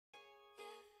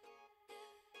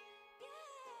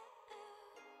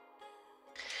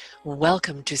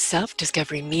Welcome to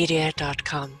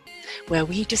selfdiscoverymedia.com, where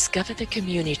we discover the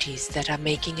communities that are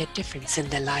making a difference in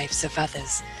the lives of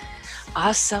others.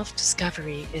 Our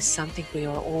self-discovery is something we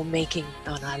are all making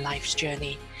on our life's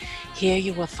journey. Here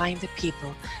you will find the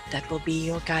people that will be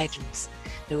your guidance,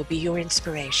 that will be your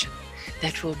inspiration,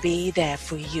 that will be there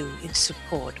for you in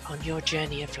support on your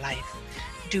journey of life.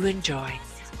 Do enjoy.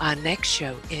 Our next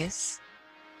show is...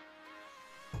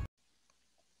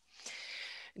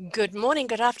 Good morning,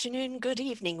 good afternoon, good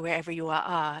evening, wherever you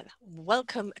are.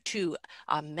 Welcome to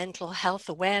our mental health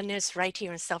awareness right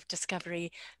here on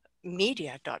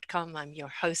selfdiscoverymedia.com. I'm your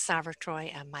host, Sarah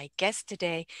Troy, and my guest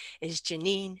today is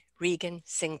Janine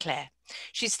Regan-Sinclair.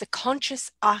 She's the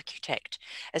conscious architect,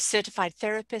 a certified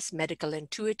therapist, medical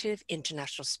intuitive,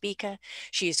 international speaker.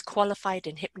 She is qualified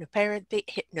in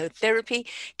hypnotherapy,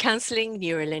 counseling,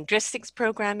 neurolinguistics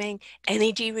programming,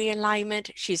 energy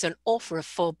realignment. She's an author of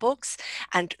 4 books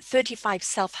and 35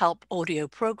 self-help audio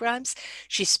programs.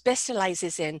 She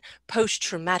specializes in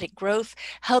post-traumatic growth,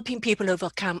 helping people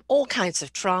overcome all kinds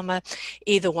of trauma,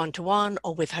 either one-to-one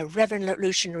or with her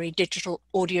revolutionary digital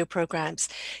audio programs.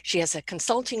 She has a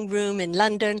consulting room in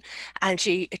London, and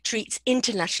she treats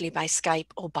internationally by Skype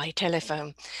or by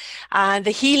telephone. The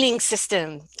healing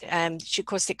system, she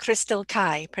calls it Crystal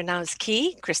Kai, pronounced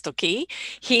Key, Crystal Key,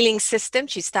 healing system.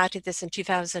 She started this in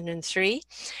 2003,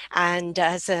 and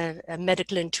as a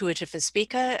medical intuitive and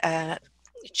speaker,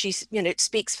 she's, it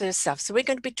speaks for herself. So we're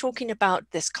going to be talking about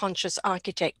this conscious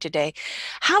architect today,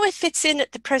 how it fits in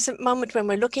at the present moment when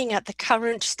we're looking at the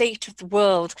current state of the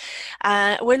world.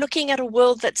 We're looking at a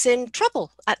world that's in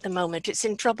trouble at the moment. It's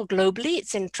in trouble globally.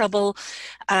 It's in trouble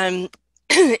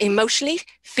emotionally,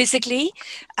 physically,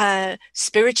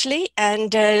 spiritually,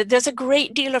 and there's a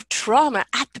great deal of trauma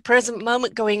at the present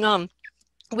moment going on,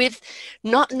 with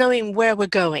not knowing where we're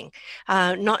going,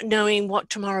 not knowing what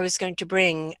tomorrow is going to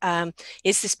bring.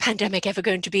 Is this pandemic ever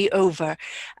going to be over?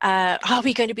 Are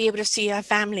we going to be able to see our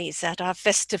families at our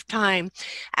festive time?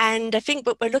 And I think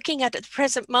what we're looking at the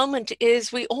present moment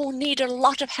is we all need a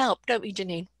lot of help, don't we,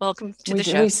 Janine? Welcome to the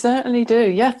show. We certainly do.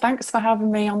 Yeah, thanks for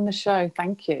having me on the show.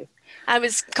 Thank you. I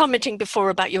was commenting before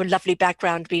about your lovely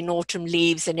background being autumn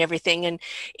leaves and everything. And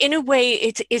in a way,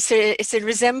 it's a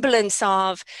resemblance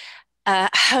of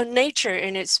how nature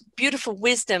in its beautiful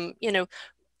wisdom,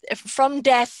 from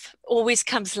death always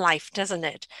comes life, doesn't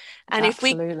it? And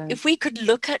Absolutely. if we could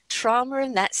look at trauma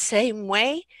in that same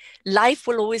way, life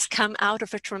will always come out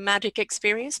of a traumatic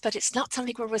experience, but it's not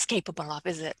something we're always capable of,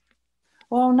 is it?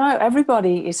 Well, no,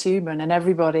 everybody is human, and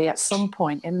everybody at some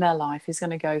point in their life is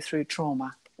going to go through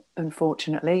trauma.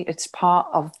 Unfortunately, it's part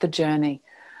of the journey.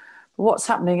 What's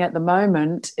happening at the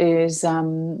moment is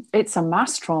it's a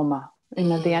mass trauma.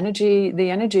 The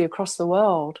energy across the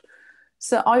world.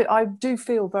 So I do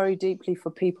feel very deeply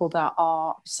for people that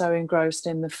are so engrossed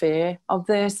in the fear of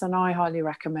this, and I highly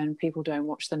recommend people don't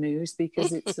watch the news,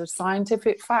 because it's a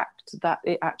scientific fact that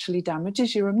it actually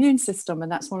damages your immune system,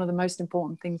 and that's one of the most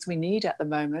important things we need at the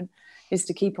moment, is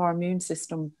to keep our immune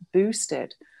system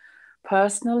boosted.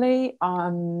 Personally,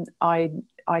 I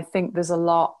think there's a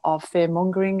lot of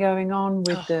fear-mongering going on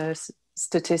with the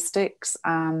statistics.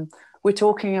 We're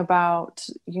talking about,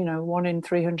 1 in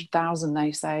 300,000,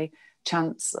 they say,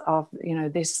 chance of,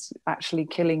 this actually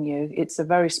killing you. It's a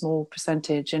very small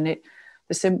percentage, and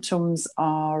the symptoms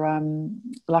are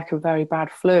like a very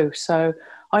bad flu. So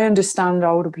I understand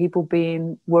older people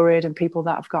being worried, and people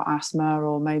that have got asthma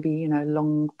or maybe,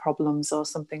 lung problems or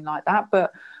something like that.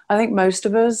 But I think most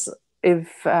of us,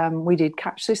 if we did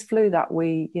catch this flu, that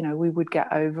we would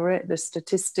get over it. The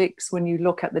statistics, when you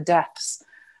look at the deaths,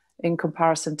 in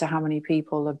comparison to how many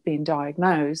people have been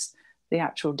diagnosed, the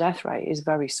actual death rate is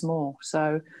very small.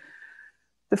 So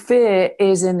the fear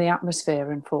is in the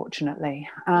atmosphere, unfortunately.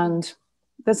 And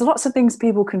there's lots of things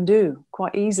people can do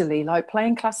quite easily, like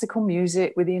playing classical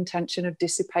music with the intention of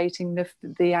dissipating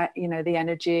the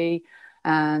energy,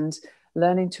 and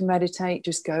learning to meditate,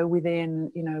 just go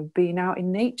within, being out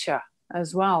in nature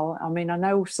as well. I mean, I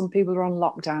know some people are on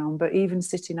lockdown, but even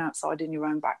sitting outside in your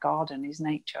own back garden is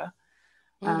nature.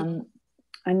 And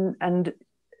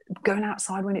going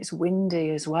outside when it's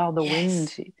windy as well. The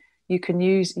wind, you can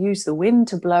use the wind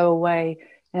to blow away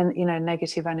and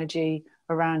negative energy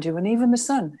around you. And even the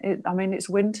sun. It's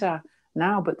winter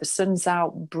now, but the sun's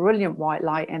out, brilliant white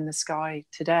light in the sky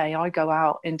today. I go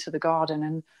out into the garden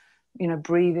and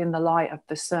breathe in the light of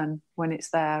the sun when it's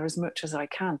there as much as I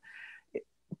can.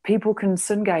 People can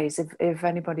sun gaze. If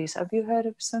anybody's, have you heard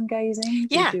of sun gazing?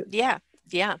 Yeah.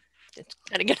 it's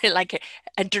kind of getting like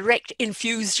a direct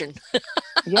infusion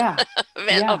Yeah, of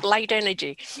yeah. light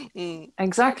energy. Mm.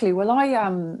 Exactly. Well, I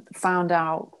found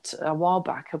out a while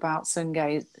back about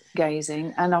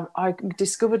gazing, and I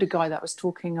discovered a guy that was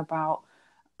talking about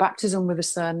baptism with the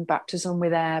sun, baptism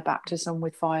with air, baptism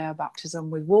with fire, baptism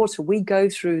with water. We go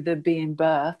through the being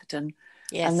birthed, and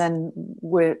Yes. then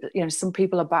we're, you know, some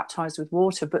people are baptized with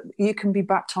water, but you can be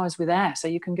baptized with air. So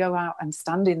you can go out and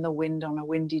stand in the wind on a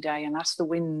windy day and ask the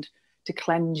wind to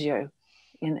cleanse you,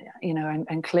 you know,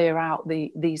 and clear out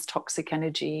these toxic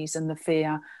energies and the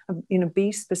fear. You know,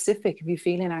 be specific. If you're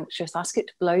feeling anxious, ask it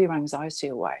to blow your anxiety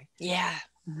away. Yeah.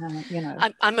 You know,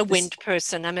 I'm a this, wind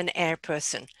person. I'm an air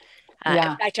person. In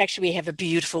yeah, fact, actually, we have a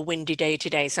beautiful windy day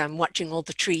today, so I'm watching all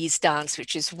the trees dance,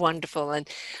 which is wonderful. And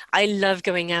I love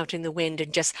going out in the wind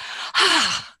and just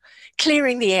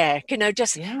clearing the air, you know,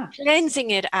 just yeah, cleansing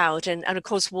it out. And of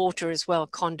course, water as well,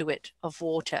 conduit of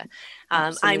water.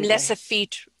 I'm less absolutely. a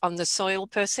feet on the soil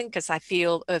person because I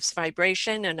feel Earth's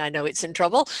vibration and I know it's in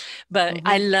trouble. But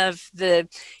I Hmm. love the,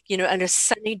 you know, on a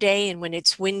sunny day and when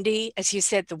it's windy, as you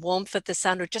said, the warmth of the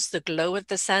sun or just the glow of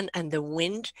the sun and the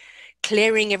wind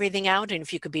clearing everything out. And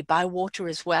if you could be by water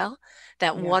as well,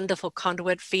 that Yeah. wonderful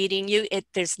conduit feeding you,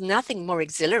 there's nothing more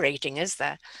exhilarating, is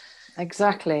there?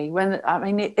 Exactly. When I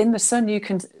mean, in the sun, you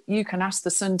can ask the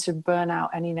sun to burn out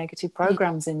any negative Mm,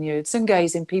 programs in you. Sun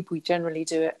gazing, people generally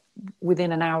do it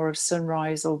within an hour of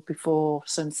sunrise or before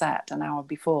sunset, an hour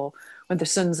before, when the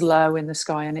sun's low in the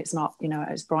sky and it's not, you know,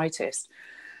 at its brightest.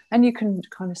 And you can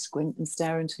kind of squint and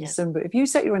stare into the yeah. sun. But if you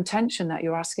set your intention that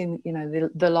you're asking, you know,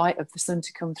 the light of the sun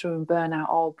to come through and burn out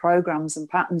all programs and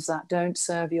patterns that don't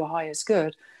serve your highest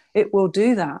good, it will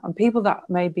do that. And people that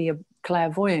may be a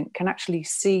clairvoyant can actually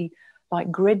see like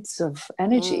grids of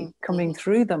energy Mm, coming mhm.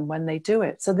 through them when they do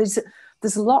it. So there's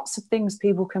lots of things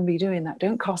people can be doing that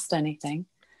don't cost anything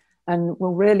and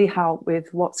will really help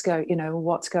with what's going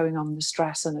on, the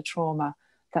stress and the trauma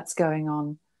that's going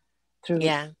on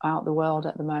Yeah. throughout the world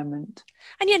at the moment.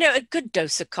 And, you know, a good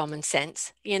dose of common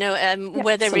sense, you know, Yeah,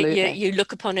 whether absolutely. you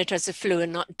look upon it as a flu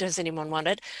and not, does anyone want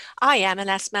it? I am an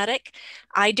asthmatic.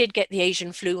 I did get the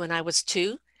Asian flu when I was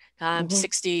two, Hmm.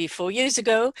 64 years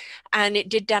ago, and it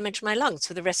did damage my lungs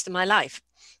for the rest of my life.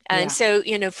 And Yeah. so,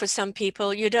 you know, for some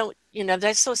people, you don't, you know,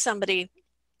 I saw somebody,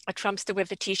 a Trumpster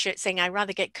with a t-shirt saying, I'd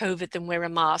rather get COVID than wear a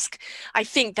mask. I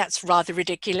think that's rather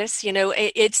ridiculous. You know,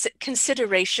 it's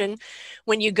consideration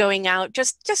when you're going out,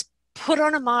 just put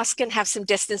on a mask and have some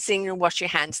distancing and wash your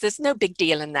hands. There's no big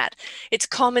deal in that. It's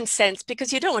common sense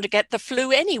because you don't want to get the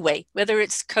flu anyway, whether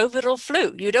it's COVID or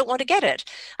flu. You don't want to get it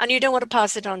and you don't want to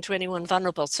pass it on to anyone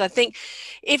vulnerable. So I think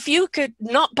if you could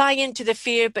not buy into the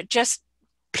fear, but just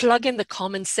plug in the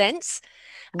common sense,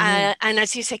 Hmm. and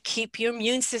as you say, keep your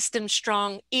immune system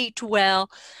strong, eat well,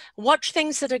 watch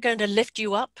things that are going to lift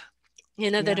you up,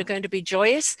 you know, that are Yeah. going to be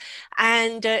joyous,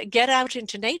 and get out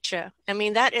into nature. I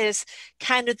mean, that is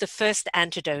kind of the first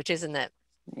antidote, isn't it?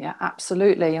 Yeah,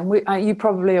 absolutely. And you're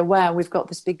probably aware we've got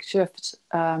this big shift,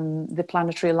 the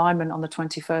planetary alignment on the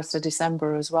 21st of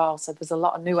December as well. So there's a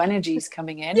lot of new energies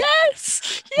coming in.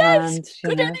 Yes, yes, And, you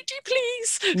good know, energy,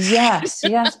 please. yes,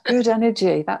 yes, good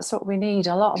energy. That's what we need.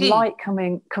 A lot of light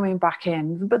coming back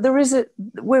in. But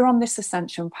we're on this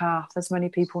ascension path, as many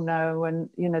people know, and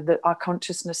you know that our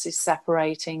consciousness is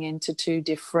separating into two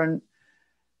different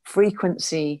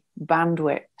frequency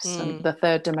bandwidths, and Mm, the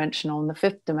third dimensional and the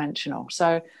fifth dimensional.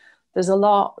 So there's a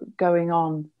lot going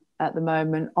on at the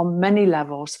moment on many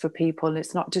levels for people.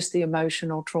 It's not just the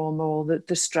emotional trauma or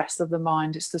the stress of the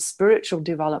mind, it's the spiritual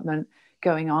development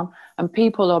going on. And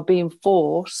people are being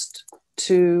forced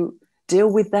to deal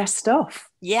with their stuff.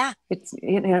 yeah, It's,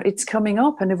 you know, it's coming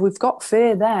up, and if we've got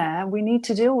fear there, we need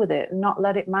to deal with it and not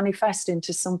let it manifest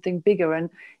into something bigger and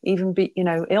even be, you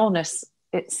know, illness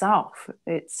itself.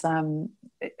 It's a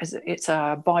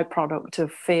byproduct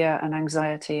of fear and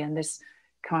anxiety and this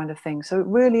kind of thing. So it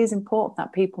really is important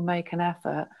that people make an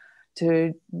effort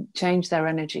to change their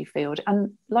energy field.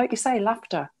 And like you say,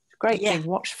 laughter, great yeah, thing.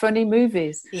 Watch funny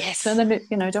movies. yes. Turn the,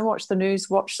 you know, don't watch the news.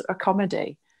 Watch a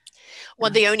comedy.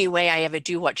 Well, the only way I ever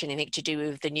do watch anything to do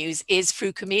with the news is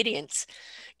through comedians,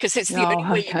 because it's the only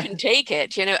Oh, way you okay. can take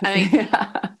it. You know, I mean,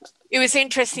 Yeah. it was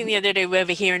interesting the other day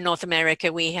over here in North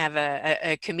America. We have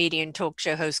a comedian talk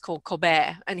show host called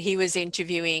Colbert, and he was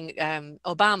interviewing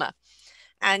Obama.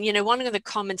 And, you know, one of the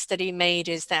comments that he made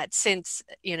is that since,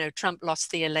 you know, Trump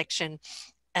lost the election,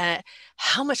 uh,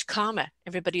 how much calmer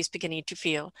everybody's beginning to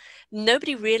feel.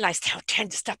 Nobody realized how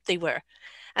tensed up they were.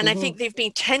 And I think they've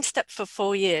been tensed up for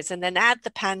 4 years, and then add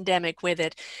the pandemic with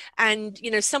it. And,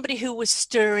 somebody who was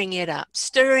stirring it up,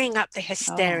 stirring up the Oh,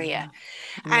 hysteria. yeah.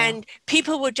 Yeah. And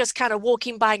people were just kind of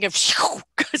walking by and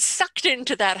sucked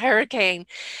into that hurricane.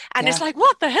 And it's Yeah. like,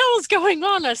 what the hell is going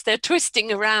on as they're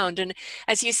twisting around? And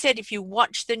as you said, if you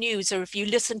watch the news or if you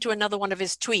listen to another one of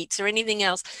his tweets or anything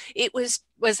else, it was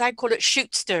I call it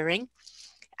shoot stirring.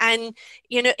 And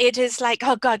it is like,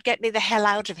 oh God, get me the hell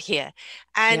out of here.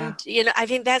 Yeah. And I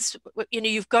think that's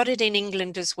you've got it in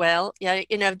England as well. Yeah,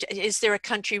 is there a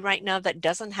country right now that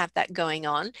doesn't have that going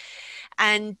on?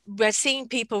 And we're seeing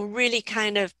people really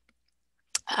kind of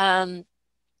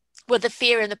well, the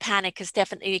fear and the panic is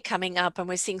definitely coming up, and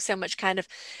we're seeing so much kind of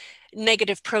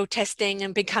negative protesting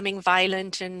and becoming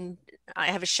violent. And I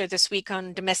have a show this week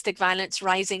on domestic violence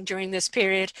rising during this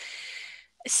period.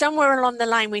 Somewhere along the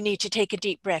line, we need to take a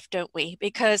deep breath, don't we?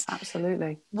 Because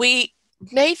Absolutely. we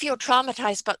may feel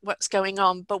traumatized by what's going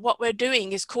on, but what we're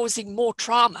doing is causing more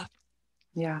trauma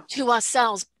to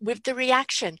ourselves with the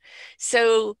reaction.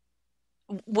 So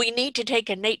we need to take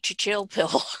a nature chill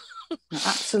pill.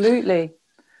 Absolutely.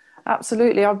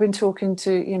 Absolutely. I've been talking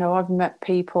to, I've met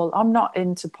people. I'm not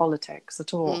into politics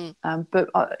at all. But,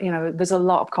 there's a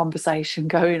lot of conversation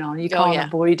going on. You can't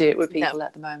avoid it with people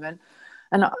at the moment.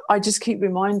 And I just keep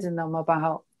reminding them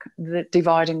about the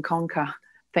divide and conquer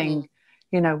thing.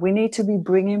 We need to be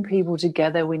bringing people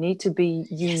together. We need to be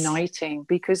uniting,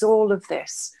 because all of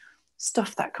this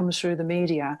stuff that comes through the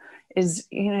media is,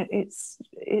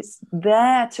 it's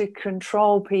there to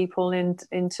control people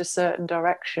into certain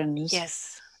directions.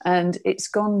 Yes. And it's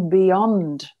gone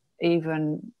beyond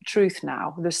even truth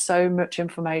now. There's so much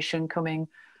information coming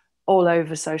all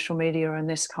over social media and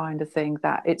this kind of thing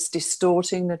that it's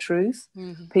distorting the truth.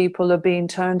 People are being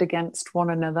turned against one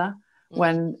another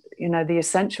when, the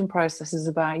ascension process is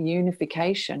about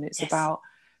unification. It's about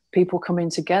people coming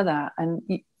together, and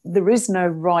there is no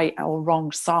right or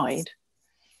wrong side.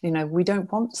 We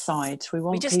don't want sides.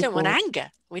 We just don't want anger.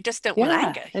 We just don't want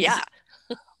anger. Yeah.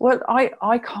 Well,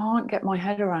 I can't get my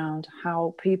head around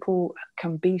how people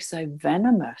can be so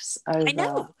venomous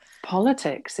over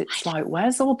politics. It's like,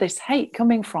 where's all this hate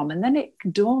coming from? And then it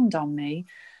dawned on me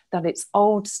that it's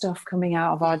old stuff coming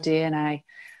out of our DNA.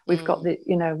 We've got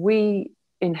we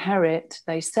inherit,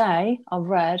 they say, I've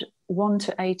read, 1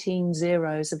 to 18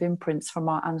 zeros of imprints from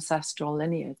our ancestral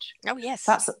lineage. Oh, yes.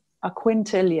 That's a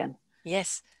quintillion.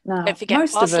 Yes. Now, don't forget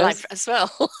most past of us, life as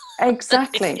well.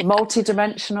 Exactly.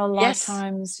 Multidimensional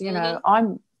lifetimes.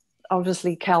 I'm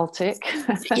obviously Celtic.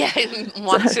 Yeah,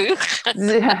 moi too.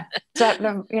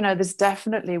 There's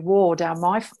definitely war down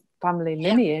my family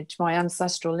lineage, my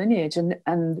ancestral lineage,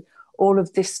 and all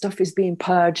of this stuff is being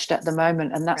purged at the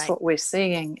moment, and that's what we're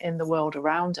seeing in the world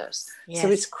around us. So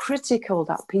it's critical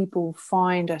that people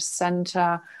find a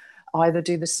center, either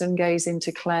do the sun gazing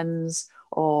to cleanse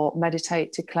or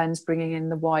meditate to cleanse, bringing in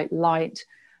the white light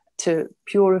to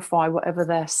purify whatever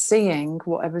they're seeing,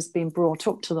 whatever's been brought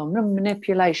up to them, the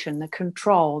manipulation, the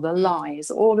control, the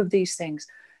lies, all of these things.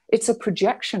 It's a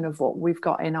projection of what we've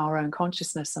got in our own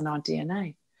consciousness and our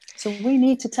DNA. So we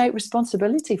need to take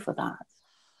responsibility for that.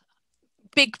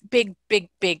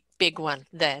 Big one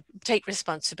there. Take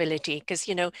responsibility, because,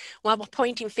 while we're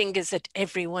pointing fingers at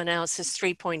everyone else, there's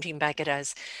 3 pointing back at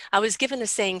us. I was given a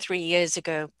saying 3 years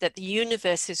ago that the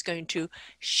universe is going to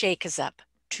shake us up,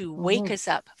 to wake us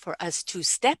up, for us to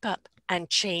step up and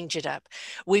change it up.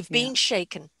 We've been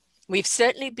shaken. We've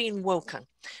certainly been woken.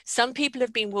 Some people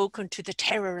have been woken to the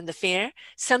terror and the fear.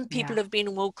 Some people have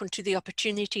been woken to the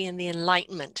opportunity and the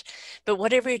enlightenment. But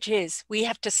whatever it is, we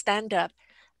have to stand up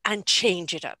and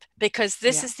change it up, because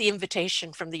this is the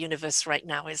invitation from the universe right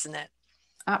now, isn't it?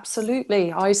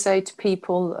 Absolutely. I say to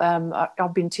people,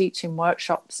 I've been teaching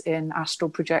workshops in astral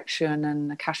projection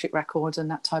and Akashic records and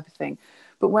that type of thing.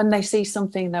 But when they see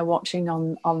something they're watching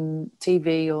on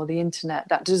TV or the internet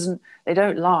that they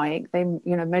don't like, they,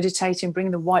 meditating, bring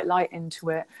the white light into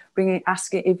it,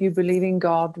 asking if you believe in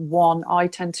God, one. I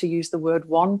tend to use the word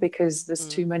one because there's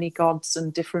too many gods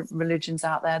and different religions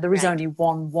out there. There is only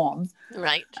one.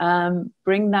 Right.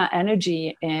 Bring that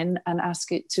energy in and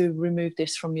ask it to remove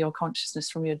this from your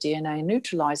consciousness, from your DNA,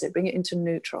 neutralize it, bring it into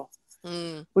neutral.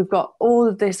 We've got all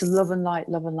of this love and light,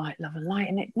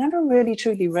 and it never really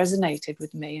truly resonated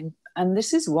with me. And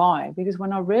this is why, because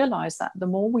when I realized that the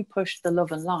more we push the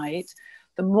love and light,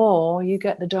 the more you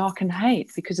get the dark and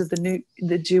hate, because of the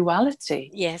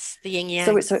duality. Yes, the yin yang.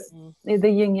 So it's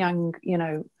the yin yang,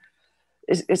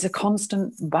 it's a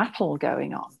constant battle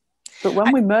going on. But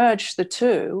when we merge the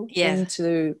two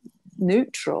into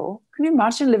neutral, can you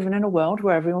imagine living in a world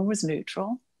where everyone was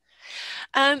neutral?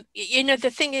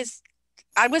 The thing is,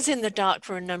 I was in the dark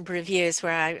for a number of years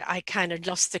where I kind of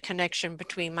lost the connection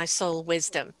between my soul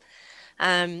wisdom,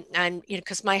 and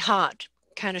because my heart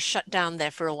kind of shut down there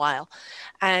for a while,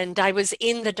 and I was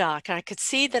in the dark. I could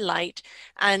see the light,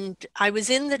 and I was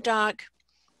in the dark,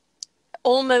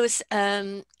 almost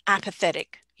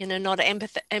apathetic, not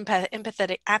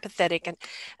empathetic, apathetic.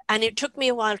 And it took me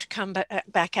a while to come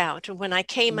back out. And when I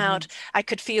came out, I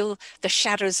could feel the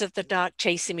shadows of the dark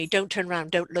chasing me. Don't turn around,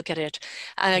 don't look at it.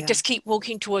 Just keep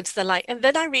walking towards the light. And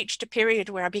then I reached a period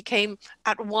where I became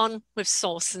at one with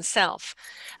source and self,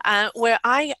 where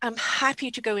I am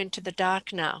happy to go into the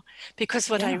dark now, because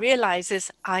what I realize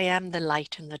is I am the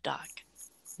light in the dark.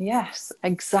 Yes,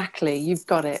 exactly. You've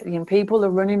got it. People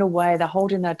are running away. They're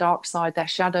holding their dark side, their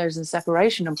shadows and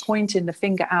separation, and pointing the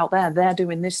finger out there. They're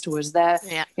doing this to us. They're,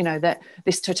 that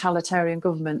this totalitarian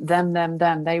government, them.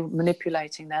 They're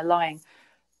manipulating. They're lying.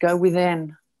 Go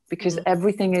within, because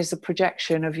everything is a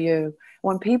projection of you.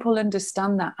 When people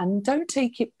understand that, and don't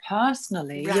take it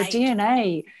personally, your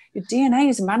DNA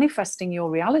is manifesting your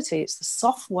reality. It's the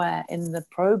software in the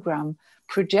program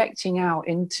projecting out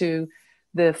into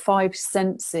the five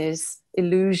senses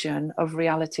illusion of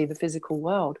reality, the physical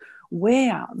world.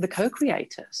 We're the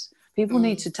co-creators. People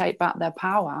need to take back their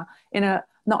power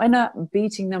not in a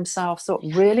beating themselves up.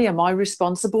 Really, am I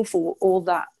responsible for all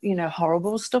that,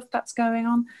 horrible stuff that's going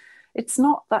on? It's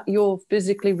not that you're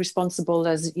physically responsible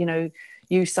as,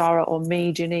 you, Sarah, or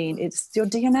me, Janine. It's your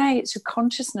DNA, it's your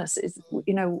consciousness.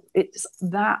 It's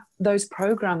that those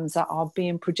programs that are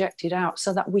being projected out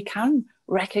so that we can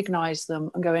recognize them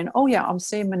and go in, oh yeah, I'm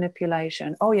seeing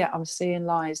manipulation. Oh yeah, I'm seeing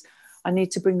lies. I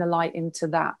need to bring the light into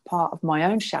that part of my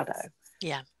own shadow.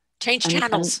 Yeah. Change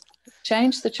channels. And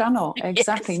change the channel.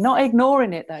 Exactly. Yes. Not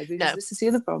ignoring it though, because this is the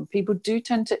other problem. People do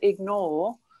tend to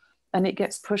ignore, and it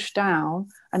gets pushed down,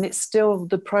 and it's still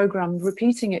the program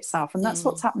repeating itself. And that's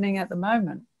what's happening at the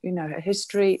moment.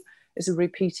 History is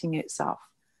repeating itself.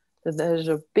 There's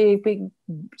a big,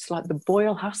 it's like the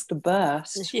boil has to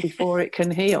burst before it can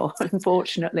heal,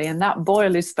 unfortunately. And that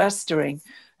boil is festering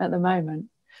at the moment.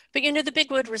 But, the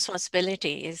big word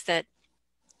responsibility is that,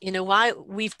 why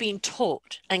we've been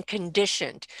taught and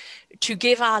conditioned to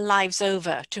give our lives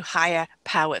over to higher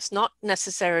powers, not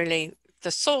necessarily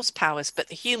the source powers, but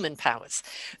the human powers,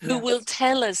 who will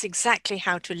tell us exactly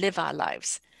how to live our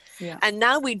lives. Yeah. And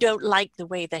now we don't like the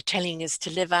way they're telling us to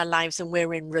live our lives, and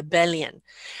we're in rebellion.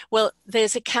 Well,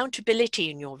 there's accountability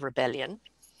in your rebellion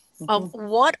of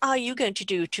what are you going to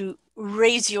do to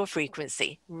raise your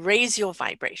frequency, raise your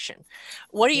vibration?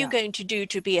 What are you going to do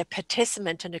to be a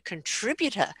participant and a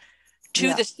contributor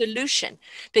to the solution?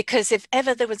 Because if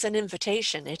ever there was an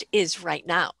invitation, it is right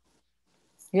now.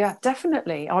 Yeah,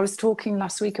 definitely. I was talking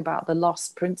last week about the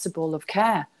lost principle of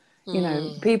care.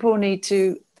 People need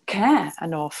to care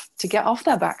enough to get off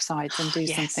their backsides and do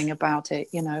something about it.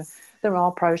 There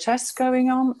are protests going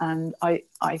on, and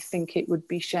I think it would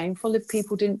be shameful if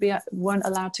people weren't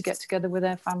allowed to get together with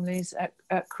their families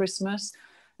at Christmas.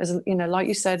 As like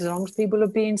you said, as long as people are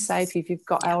being safe, if you've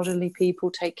got elderly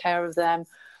people, take care of them.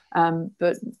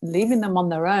 But leaving them on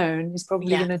their own is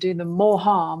probably going to do them more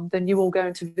harm than you all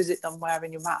going to visit them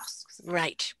wearing your masks.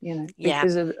 Right.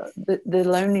 Because of the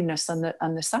loneliness and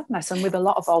the sadness. And with a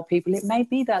lot of old people, it may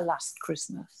be their last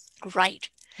Christmas. Right.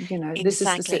 This is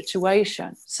the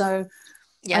situation. So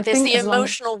there's the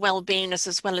emotional well-being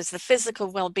as well as the physical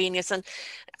well-being. And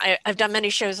I've done many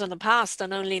shows in the past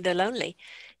on only the lonely.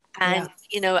 And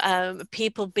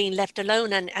people being left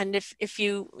alone, and if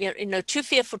you too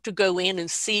fearful to go in and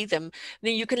see them,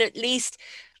 then you can at least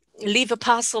leave a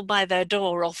parcel by their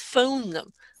door, or phone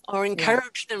them, or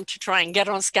encourage them to try and get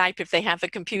on Skype if they have a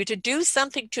computer. Do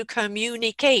something to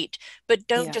communicate, but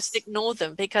don't just ignore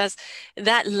them, because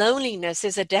that loneliness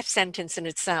is a death sentence in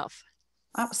itself.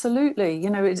 Absolutely.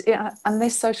 And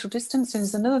this social distancing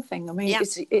is another thing. I mean,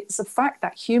 it's a fact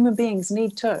that human beings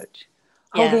need touch.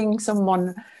 Holding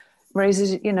someone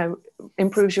raises,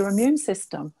 improves your immune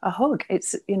system. A hug,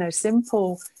 it's,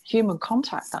 simple human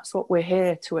contact. That's what we're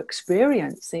here to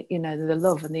experience, the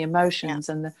love and the emotions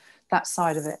and that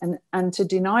side of it. And to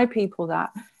deny people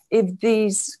that, if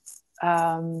these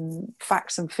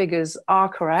facts and figures are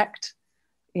correct,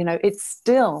 it's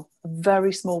still a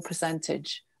very small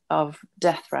percentage of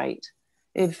death rate.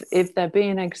 If they're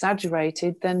being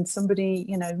exaggerated, then somebody,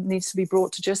 needs to be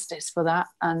brought to justice for that.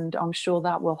 And I'm sure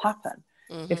that will happen.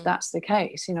 If that's the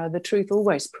case, the truth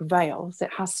always prevails.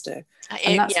 It has to.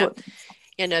 And that's what,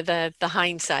 the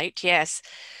hindsight. Yes.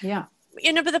 Yeah.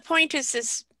 But the point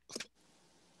is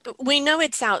we know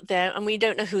it's out there and we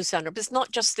don't know who's done it, but it's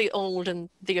not just the old and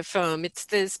the infirm.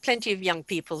 There's plenty of young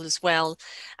people as well.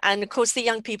 And of course, the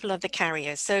young people are the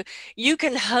carriers. So you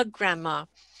can hug grandma.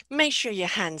 Make sure your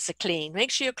hands are clean.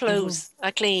 Make sure your Mhm. clothes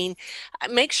are clean.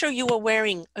 Make sure you are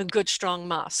wearing a good, strong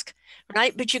mask,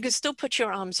 right? But you can still put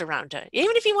your arms around her.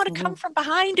 Even if you want to come Mhm. from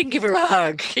behind and give her a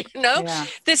hug, Yeah.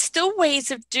 there's still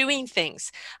ways of doing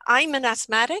things. I'm an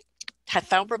asthmatic, have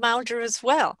fibromyalgia as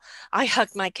well. I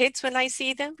hug my kids when I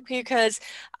see them because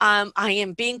I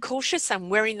am being cautious. I'm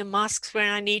wearing the masks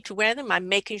where I need to wear them. I'm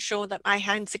making sure that my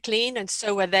hands are clean, and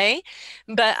so are they.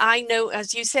 But I know,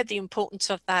 as you said, the importance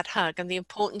of that hug and the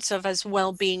importance of us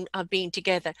well-being of being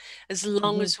together. As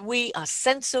long Mhm. as we are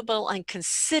sensible and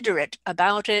considerate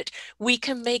about it, we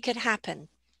can make it happen.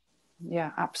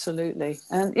 Yeah, absolutely.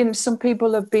 And some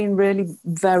people have been really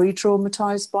very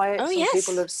traumatized by Oh, it. Some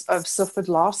people yes. have suffered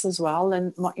loss as well.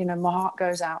 And my heart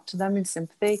goes out to them in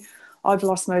sympathy. I've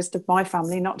lost most of my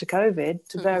family, not to COVID,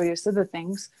 to Mm-hmm. various other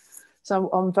things.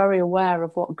 So I'm very aware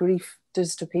of what grief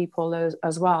does to people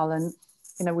as well. And,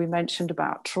 we mentioned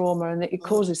about trauma and that it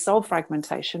causes soul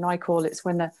fragmentation. I call it's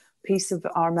when a piece of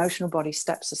our emotional body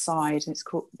steps aside. And it's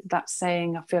called that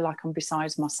saying, I feel like I'm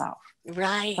besides myself.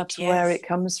 Right. That's where it Yes.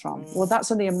 comes from. Well, Mm.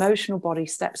 that's when the emotional body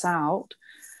steps out.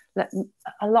 That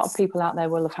a lot of people out there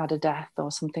will have had a death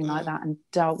or something like Mm. that and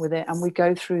dealt with it. And we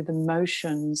go through the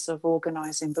motions of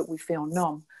organizing, but we feel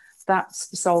numb. That's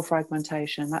the soul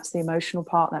fragmentation. That's the emotional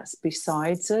part that's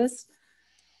besides us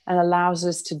and allows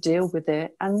us to deal with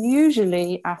it. And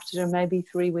usually after maybe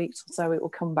 3 weeks or so, it will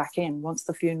come back in once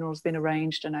the funeral's been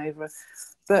arranged and over.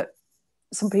 But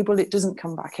some people it doesn't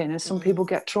come back in, and some people Mm.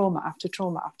 get trauma after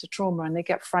trauma after trauma, and they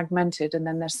get fragmented, and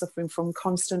then they're suffering from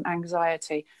constant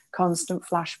anxiety, constant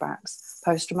flashbacks,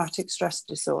 post-traumatic stress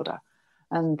disorder,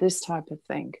 and this type of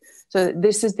thing. So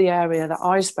this is the area that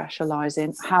I specialize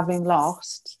in, having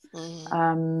lost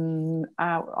Mm.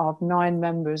 out of 9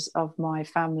 members of my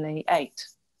family, 8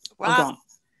 are Wow. gone.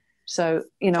 So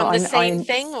From the same I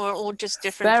thing or just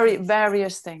different things?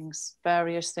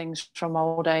 various things from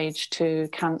old age to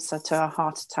cancer to a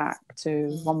heart attack to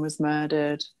Mm. one was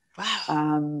murdered, Wow.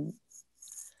 um,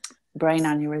 brain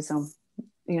aneurysm.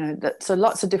 So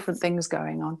lots of different things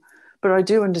going on. But I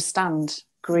do understand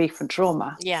grief and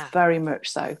trauma Yeah. very much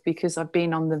so because I've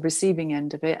been on the receiving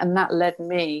end of it, and that led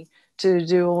me to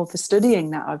do all the studying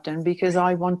that I've done because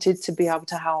Right. I wanted to be able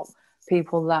to help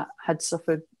people that had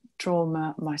suffered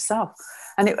trauma myself.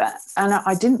 And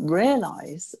I didn't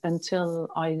realize until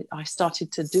I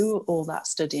started to do all that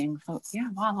studying. I thought, yeah,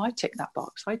 well, I tick that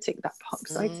box, I tick that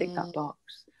box, I tick that Mm. box.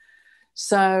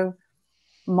 So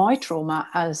my trauma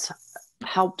has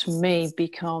helped me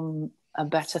become a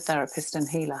better therapist and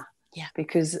healer Yeah.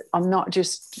 because I'm not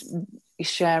just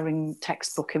sharing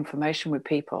textbook information with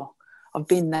people. I've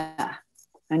been there.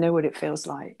 I know what it feels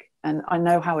like. And I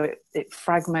know how it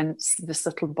fragments the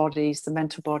subtle bodies, the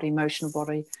mental body, emotional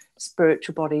body,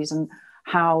 spiritual bodies, and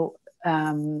how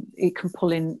it can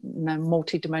pull in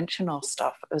multi-dimensional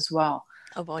stuff as well.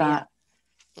 Oh boy, yeah. That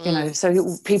Mm.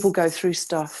 so people go through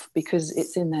stuff because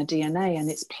it's in their DNA and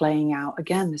it's playing out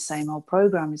again. The same old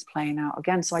program is playing out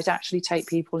again. So I'd actually take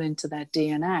people into their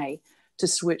DNA to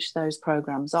switch those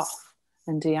programs off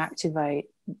and deactivate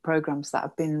programs that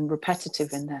have been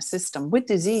repetitive in their system with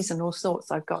disease and all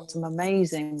sorts. I've got some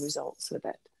amazing results with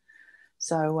it.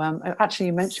 So actually,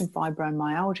 you mentioned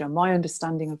fibromyalgia. My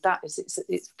understanding of that is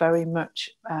it's very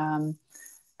much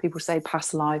people say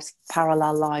past lives,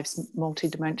 parallel lives,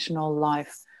 multidimensional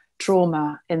life,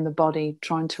 trauma in the body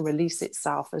trying to release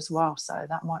itself as well. So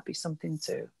that might be something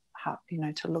to have,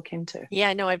 to look into.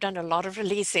 Yeah, no, I've done a lot of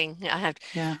releasing. I have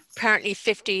Yeah. apparently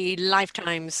 50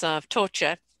 lifetimes of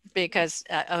torture because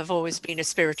I've always been a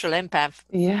spiritual empath.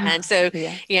 Yeah. And so,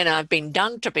 Yeah. I've been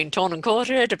dunked, I've been torn and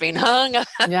quartered, I've been hung, I've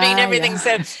been Yeah. everything.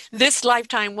 So Yeah. this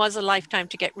lifetime was a lifetime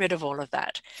to get rid of all of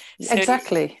that. So,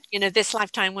 Exactly. this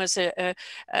lifetime was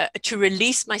to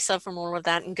release myself from all of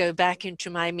that and go back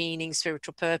into my meaning,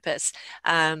 spiritual purpose.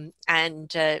 My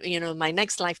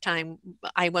next lifetime,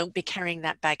 I won't be carrying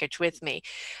that baggage with me.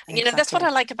 That's what I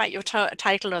Exactly. like about your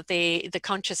title of the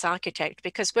conscious architect,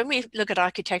 because when we look at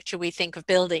architecture, we think of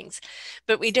buildings,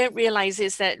 but we don't realize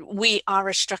is that we are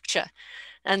a structure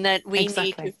and that we need to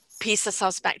Exactly. piece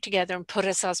ourselves back together and put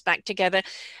ourselves back together.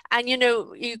 And,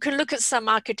 you can look at some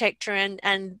architecture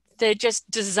and they're just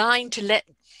designed to let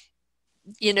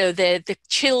the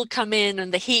chill come in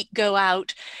and the heat go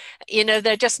out.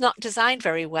 They're just not designed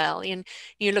very well. And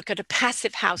you look at a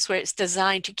passive house where it's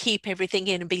designed to keep everything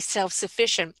in and be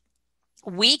self-sufficient.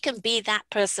 We can be that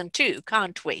person too,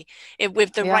 can't we?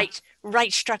 With the Yeah.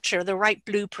 right structure, the right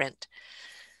blueprint.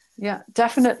 Yeah,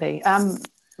 definitely.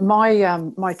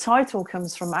 My title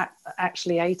comes from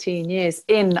actually 18 years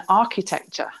in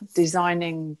architecture,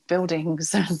 designing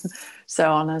buildings and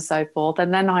so on and so forth.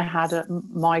 And then I had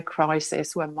my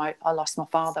crisis when I lost my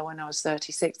father when I was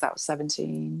 36. That was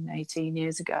 18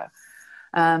 years ago.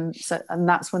 And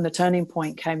that's when the turning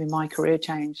point came in my career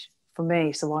change for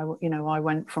me. So I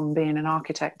went from being an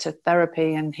architect to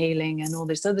therapy and healing and all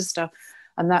this other stuff.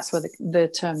 And that's where the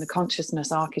term, the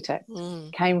consciousness architect,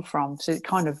 came from. So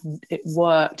it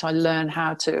worked. I learned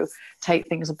how to take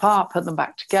things apart, put them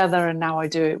back together. And now I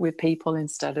do it with people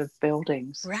instead of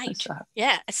buildings. Right. So.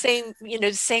 Yeah.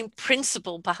 The same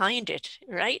principle behind it,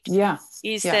 right? Yeah.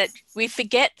 Is that we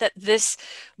forget that this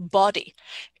body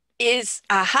is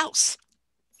a house.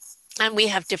 And we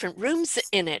have different rooms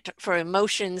in it for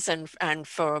emotions and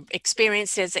for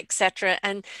experiences, etc.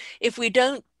 And if we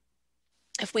don't,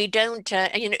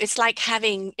 it's like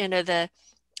having,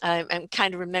 I'm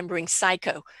kind of remembering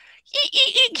Psycho,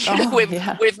 with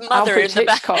mother Alfred in the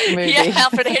back. Movie. Yeah,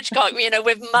 Alfred Hitchcock,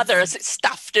 with mother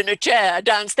stuffed in a chair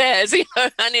downstairs, and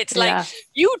it's like,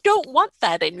 you don't want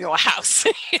that in your house,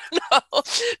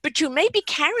 but you may be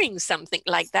carrying something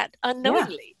like that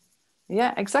unknowingly.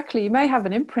 Yeah, exactly. You may have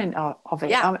an imprint of it.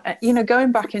 Yeah.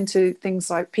 Going back into things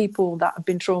like people that have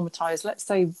been traumatized, let's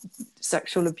say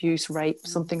sexual abuse, rape,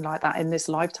 something like that in this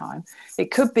lifetime. It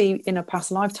could be in a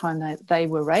past lifetime that they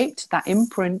were raped. That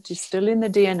imprint is still in the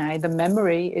DNA. The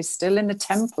memory is still in the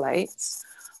templates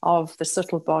of the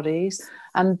subtle bodies.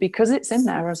 And because it's in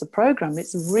there as a program,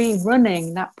 it's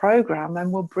rerunning that program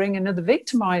and will bring another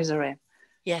victimizer in.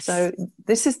 Yes. So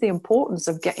this is the importance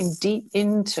of getting deep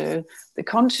into the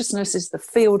consciousness is the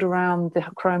field around the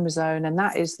chromosome, and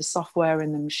that is the software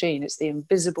in the machine. It's the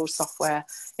invisible software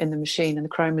in the machine, and the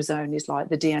chromosome is like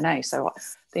the DNA. So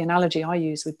the analogy I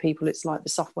use with people, it's like the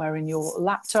software in your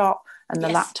laptop, and the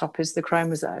laptop is the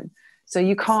chromosome. So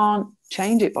you can't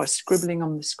change it by scribbling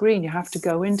on the screen. You have to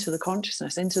go into the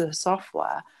consciousness, into the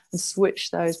software, and switch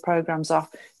those programs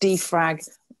off, defrag,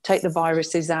 take the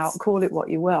viruses out, call it what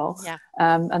you will. Yeah.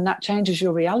 And that changes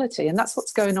your reality. And that's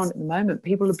what's going on at the moment.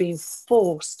 People are being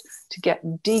forced to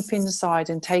get deep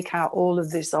inside and take out all of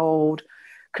this old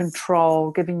control,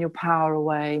 giving your power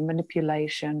away,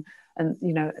 manipulation, and,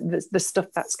 the stuff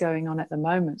that's going on at the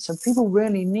moment. So people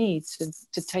really need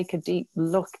to take a deep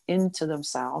look into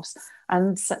themselves.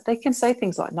 And they can say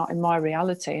things like, not in my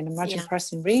reality, and imagine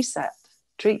pressing reset.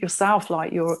 Treat yourself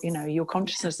like your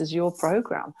consciousness is your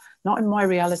program, not in my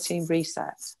reality,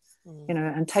 reset,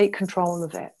 and take control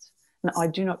of it. And I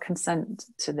do not consent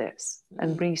to this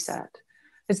and reset.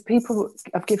 As people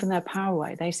have given their power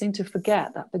away, they seem to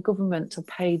forget that the government are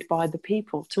paid by the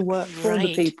people to work for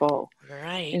the people.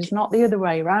 Right. It's not the other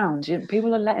way around.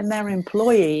 People are letting their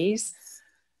employees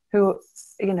who,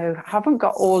 haven't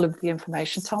got all of the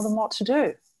information, tell them what to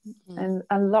do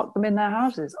and lock them in their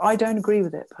houses. I don't agree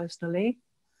with it personally.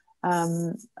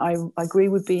 I agree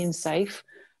with being safe,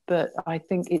 but I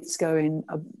think it's going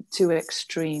too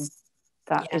extreme.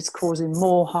 That is causing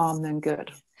more harm than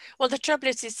good. Well, the trouble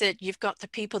is that you've got the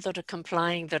people that are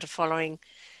complying, that are following,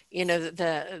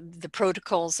 the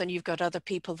protocols, and you've got other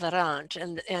people that aren't,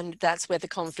 and that's where the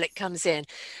conflict comes in.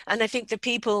 And I think the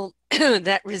people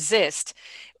that resist,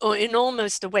 or in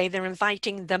almost a way, they're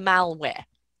inviting the malware.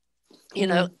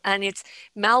 And it's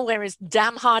malware is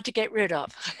damn hard to get rid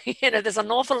of. There's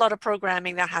an awful lot of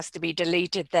programming that has to be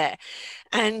deleted there.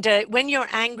 And when you're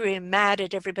angry and mad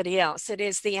at everybody else, it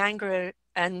is the anger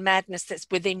and madness that's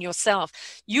within yourself.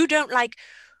 You don't like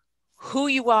who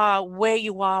you are, where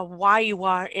you are, why you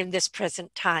are in this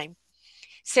present time.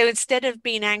 So instead of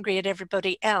being angry at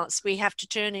everybody else, we have to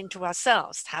turn into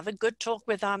ourselves, have a good talk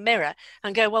with our mirror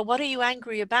and go, well, what are you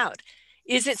angry about?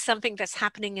 Is it something that's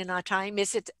happening in our time?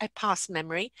 Is it a past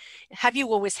memory? Have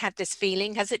you always had this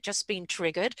feeling? Has it just been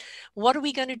triggered? What are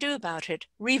we going to do about it?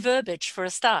 Reverberage for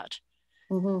a start,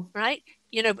 right?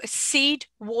 Seed,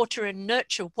 water, and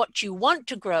nurture what you want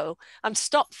to grow, and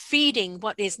stop feeding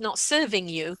what is not serving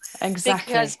you.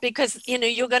 Exactly. Because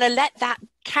you're going to let that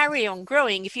carry on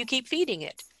growing if you keep feeding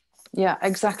it. Yeah,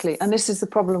 exactly. And this is the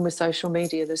problem with social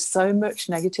media. There's so much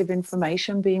negative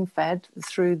information being fed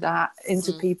through that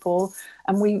into people,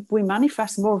 and we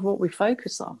manifest more of what we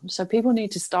focus on. So people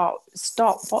need to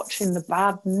stop watching the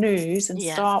bad news and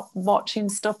start watching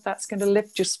stuff that's going to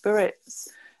lift your spirits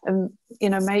and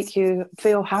make you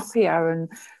feel happier. And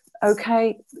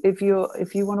okay, if you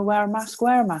want to wear a mask,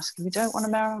 wear a mask. If you don't want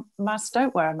to wear a mask,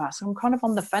 don't wear a mask. I'm kind of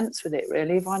on the fence with it,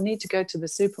 really. If I need to go to the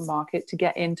supermarket to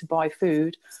get in to buy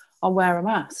food, I'll wear a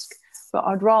mask, but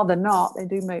I'd rather not. They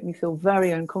do make me feel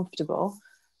very uncomfortable.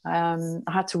 I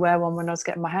had to wear one when I was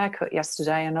getting my hair cut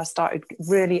yesterday, and I started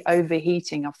really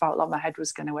overheating. I felt like my head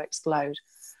was going to explode.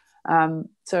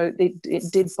 So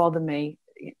it did bother me,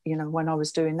 when I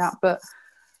was doing that. But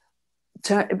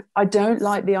I don't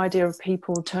like the idea of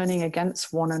people turning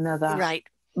against one another Right.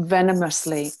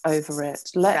 venomously over it.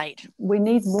 Right. We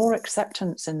need more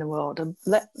acceptance in the world, and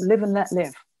let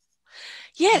live.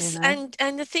 Yes,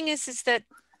 and the thing is that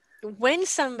when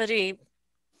somebody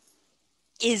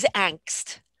is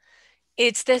angst,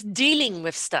 it's they're dealing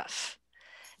with stuff.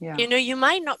 Yeah. You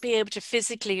might not be able to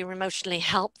physically or emotionally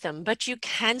help them, but you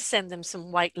can send them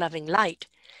some white loving light.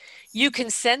 You can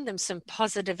send them some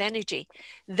positive energy.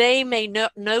 They may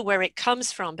not know where it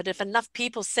comes from, but if enough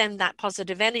people send that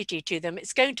positive energy to them,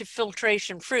 it's going to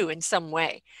filtration through in some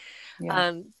way.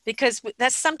 Yeah. Because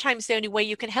that's sometimes the only way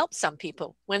you can help some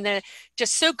people. When they're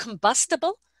just so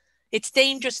combustible, it's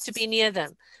dangerous to be near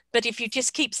them. But if you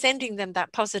just keep sending them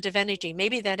that positive energy,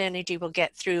 maybe that energy will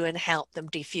get through and help them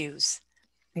diffuse.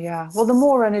 Yeah. Well, the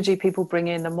more energy people bring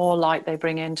in, the more light they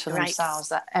bring into Right. themselves.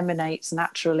 That emanates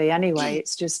naturally anyway.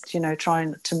 It's just,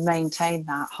 trying to maintain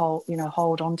that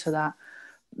hold on to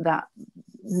that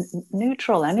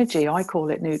neutral energy. I call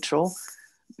it neutral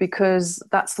because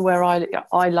that's where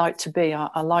I like to be.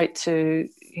 I like to,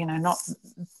 not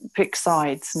pick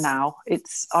sides now.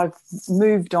 I've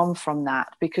moved on from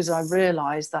that because I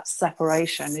realized that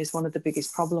separation is one of the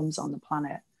biggest problems on the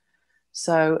planet.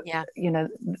 So, Yeah.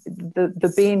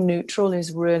 The being neutral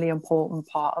is really important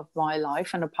part of my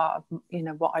life and a part of,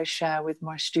 what I share with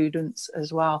my students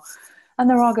as well. And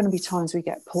there are going to be times we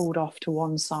get pulled off to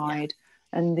one side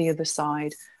and the other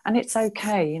side. And it's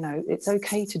okay, it's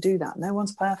okay to do that. No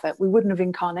one's perfect. We wouldn't have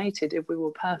incarnated if we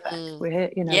were perfect. We're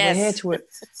here, we're here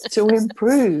to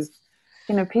improve.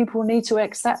 People need to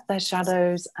accept their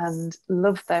shadows and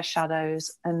love their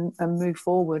shadows and move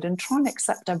forward and try and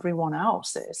accept everyone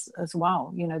else's as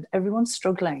well. Everyone's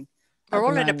struggling. We're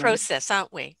all in a process,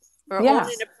 aren't we? We're all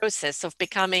in a process of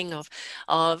becoming,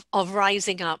 of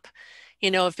rising up,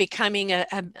 of becoming a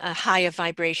higher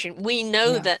vibration. We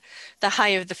know that the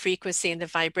higher the frequency and the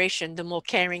vibration, the more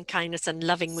caring, kindness, and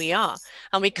loving we are.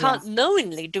 And we can't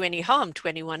knowingly do any harm to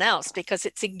anyone else because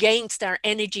it's against our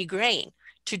energy grain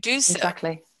to do so.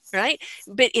 Exactly. Right?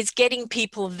 But it's getting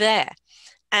people there.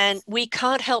 And we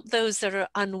can't help those that are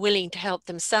unwilling to help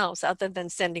themselves other than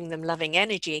sending them loving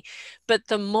energy. But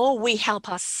the more we help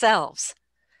ourselves,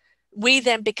 we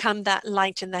then become that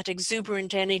light and that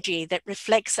exuberant energy that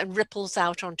reflects and ripples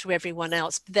out onto everyone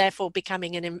else, therefore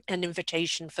becoming an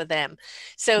invitation for them.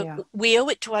 So we owe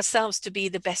it to ourselves to be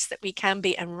the best that we can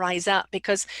be and rise up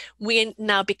because we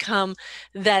now become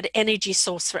that energy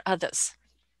source for others.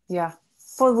 Yeah.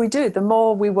 Well, we do. The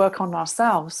more we work on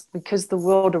ourselves, because the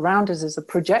world around us is a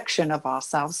projection of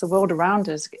ourselves, the world around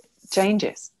us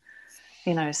changes.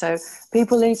 So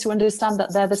people need to understand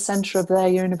that they're the center of their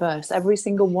universe. Every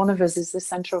single one of us is the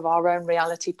center of our own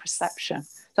reality perception.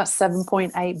 That's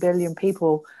 7.8 billion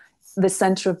people, the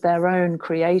center of their own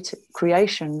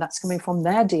creation. That's coming from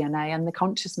their DNA and the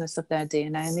consciousness of their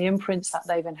DNA and the imprints that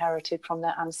they've inherited from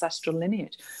their ancestral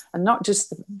lineage. And not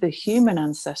just the human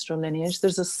ancestral lineage,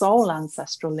 there's a soul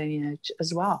ancestral lineage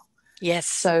as well. Yes.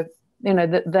 So,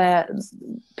 that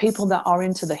people that are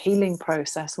into the healing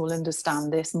process will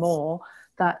understand this more,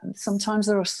 that sometimes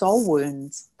there are soul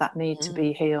wounds that need to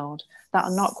be healed that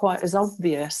are not quite as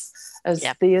obvious as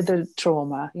the other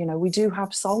trauma. We do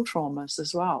have soul traumas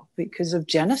as well because of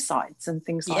genocides and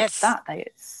things like that. They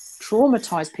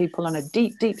traumatize people on a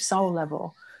deep, deep soul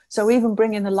level. So even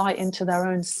bringing the light into their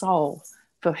own soul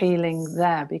for healing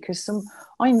there, because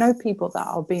I know people that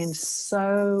are being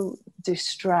so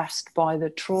distressed by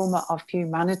the trauma of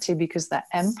humanity because they're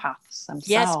empaths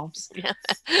themselves. Yes.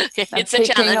 It's a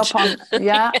challenge.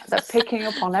 They're picking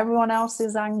up on everyone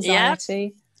else's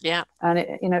anxiety. Yeah. And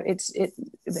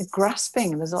they're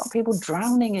grasping. There's a lot of people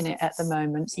drowning in it at the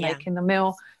moment, making them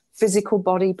ill, physical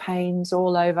body pains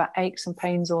all over, aches and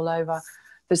pains all over.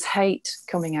 There's hate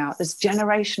coming out. There's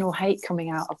generational hate coming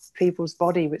out of people's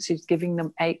body, which is giving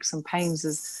them aches and pains.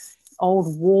 There's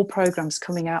old war programs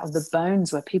coming out of the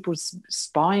bones where people's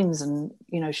spines and,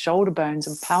 shoulder bones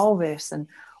and pelvis, and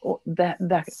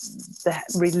they're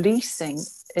releasing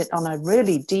it on a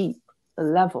really deep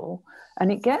level.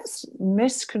 And it gets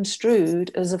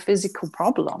misconstrued as a physical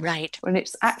problem. Right. When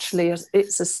it's actually,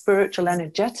 it's a spiritual,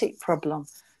 energetic problem.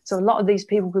 So a lot of these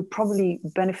people could probably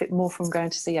benefit more from going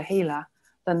to see a healer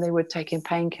than they would taking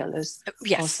painkillers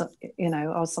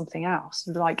or something else,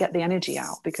 like get the energy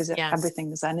out, because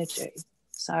everything is energy.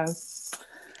 So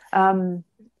and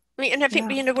I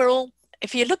think we're all,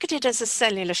 if you look at it as a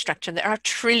cellular structure, there are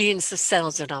trillions of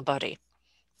cells in our body,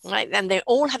 right? And they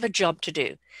all have a job to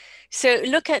do. So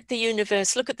look at the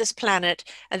universe, look at this planet,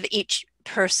 and each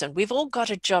person. We've all got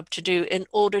a job to do in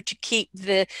order to keep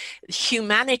the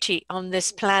humanity on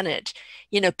this planet,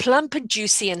 plump and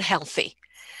juicy and healthy.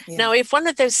 Yeah. Now, if one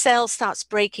of those cells starts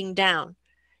breaking down,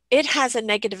 it has a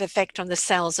negative effect on the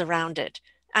cells around it.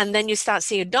 And then you start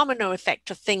seeing a domino effect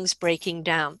of things breaking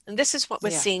down. And this is what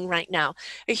we're seeing right now,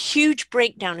 a huge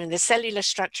breakdown in the cellular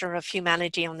structure of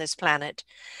humanity on this planet.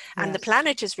 And the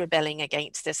planet is rebelling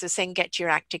against this. It's saying, get your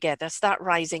act together, start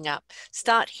rising up,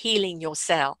 start healing your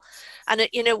cell. And,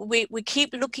 we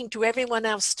keep looking to everyone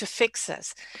else to fix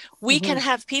us. We can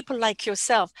have people like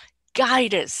yourself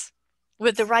guide us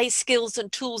with the right skills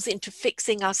and tools into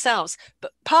fixing ourselves.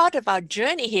 But part of our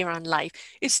journey here on life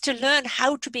is to learn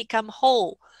how to become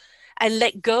whole and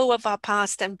let go of our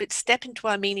past and step into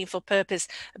our meaningful purpose,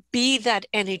 be that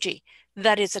energy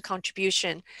that is a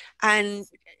contribution. And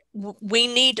we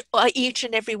need each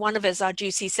and every one of us, our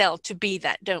juicy cell, to be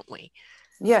that, don't we?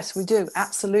 Yes, we do.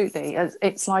 Absolutely.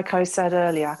 It's like I said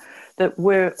earlier, that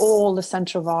we're all the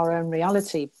center of our own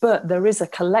reality, but there is a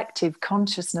collective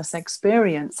consciousness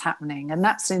experience happening. And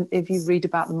that's if you read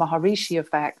about the Maharishi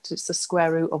effect, it's the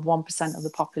square root of 1% of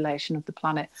the population of the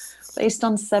planet. Based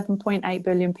on 7.8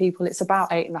 billion people, it's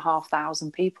about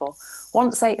 8,500 people.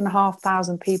 Once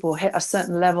 8,500 people hit a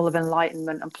certain level of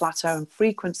enlightenment and plateau and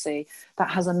frequency, that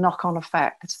has a knock-on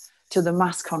effect to the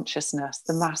mass consciousness,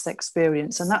 the mass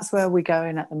experience. And that's where we're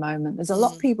going at the moment. There's a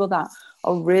lot of people that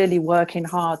are really working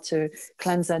hard to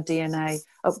cleanse their DNA,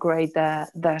 upgrade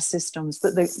their systems,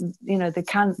 but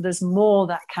there's more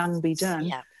that can be done.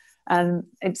 Yeah. And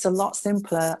it's a lot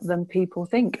simpler than people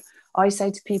think. I say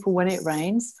to people, when it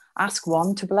rains, ask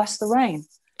one to bless the rain.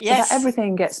 Yes. So that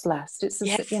everything gets blessed. It's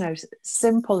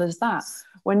simple as that.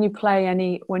 When you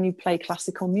play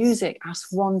classical music,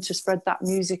 ask one to spread that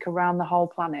music around the whole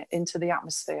planet, into the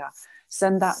atmosphere.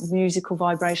 Send that musical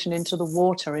vibration into the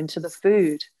water, into the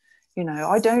food.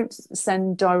 I don't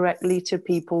send directly to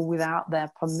people without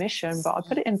their permission, but I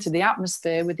put it into the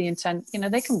atmosphere with the intent,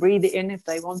 they can breathe it in if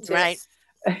they want it. Right.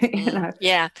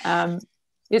 Yeah.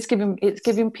 It's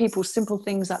giving people simple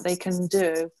things that they can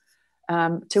do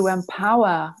to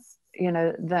empower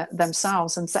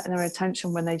themselves, and setting their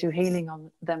attention when they do healing on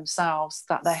themselves,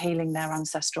 that they're healing their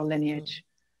ancestral lineage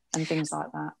and things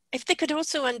like that. If they could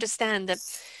also understand that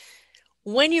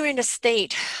when you're in a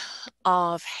state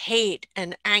of hate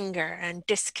and anger and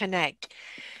disconnect,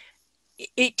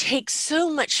 it takes so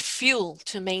much fuel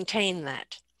to maintain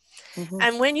that.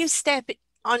 And when you step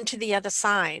onto the other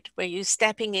side, where you're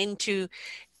stepping into,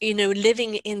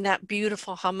 living in that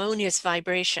beautiful harmonious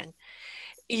vibration,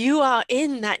 you are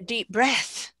in that deep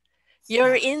breath.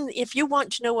 You're in, if you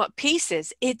want to know what peace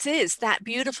is, it is that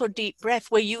beautiful deep breath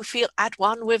where you feel at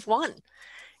one with one.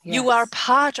 Yes. You are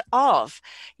part of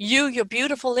your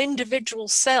beautiful individual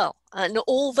cell, and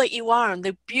all that you are, and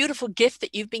the beautiful gift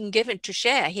that you've been given to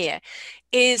share here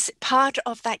is part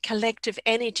of that collective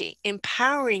energy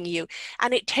empowering you.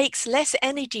 And it takes less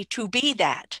energy to be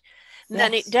that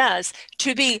than it does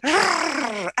to be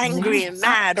angry and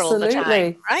mad all the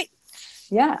time, right?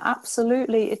 Yeah,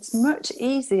 absolutely. It's much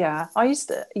easier.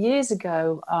 Years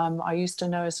ago, I used to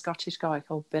know a Scottish guy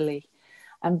called Billy.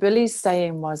 And Billy's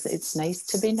saying was, it's nice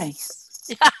to be nice.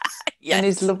 Yes. In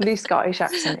his lovely Scottish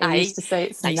accent, he used to say,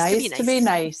 it's nice to be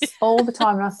nice all the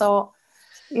time. And I thought,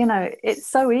 it's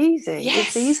so easy. Yes.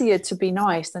 It's easier to be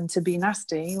nice than to be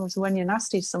nasty. It was when you're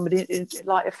nasty to somebody, it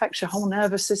affects your whole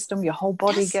nervous system. Your whole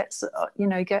body gets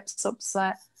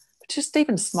upset. Just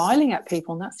even smiling at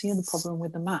people, and that's the other problem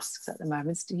with the masks at the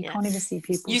moment. You can't even see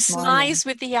people. You smiling. Smize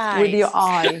with the eyes. With your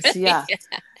eyes, yeah.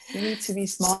 You need to be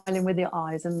smiling with your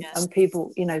eyes, and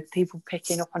people, people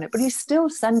picking up on it. But you're still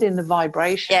sending the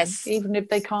vibration, even if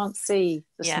they can't see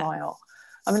the smile.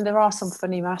 I mean, there are some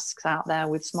funny masks out there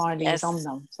with smileys on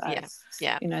them. So,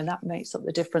 that makes up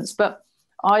the difference. But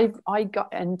I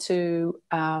got into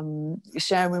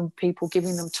sharing with people,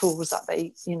 giving them tools that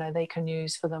they can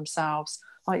use for themselves.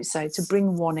 Like you say, to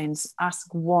bring one in,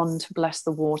 ask one to bless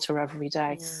the water every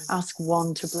day. Ask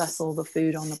one to bless all the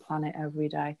food on the planet every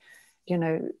day.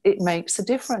 It makes a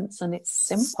difference, and it's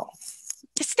simple.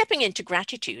 It's stepping into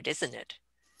gratitude, isn't it?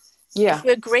 Yeah. If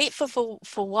we're grateful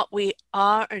for what we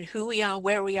are and who we are,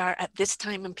 where we are at this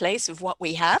time and place of what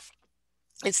we have,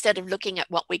 instead of looking at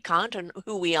what we can't and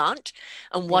who we aren't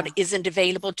and what isn't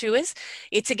available to us,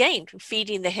 it's again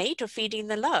feeding the hate or feeding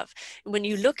the love. When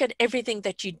you look at everything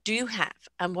that you do have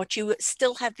and what you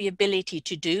still have the ability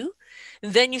to do,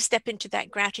 then you step into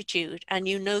that gratitude, and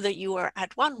you know that you are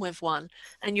at one with one,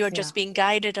 and you're just being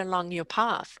guided along your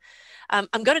path. I'm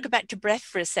going to go back to breath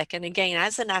for a second. Again,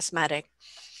 as an asthmatic,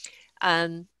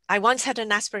 I once had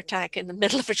an asthma attack in the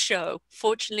middle of a show,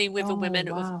 fortunately with a Oh, woman,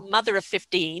 a wow. mother of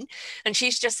 15, and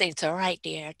she's just saying, it's all right,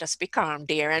 dear, just be calm,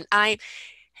 dear. And I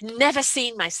never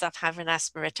seen myself have an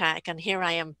asthma attack, and here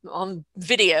I am on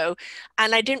video,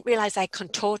 and I didn't realize I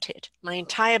contorted. My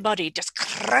entire body just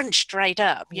crunched right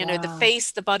up, you know, the Wow.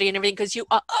 face, the body, and everything, because you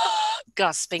are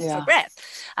gasping for Yeah. breath.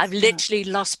 I've Yeah. literally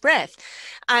lost breath.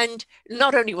 And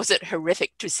not only was it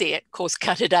horrific to see it, of course,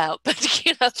 cut it out, but,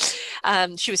 you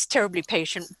know, she was terribly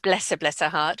patient, bless her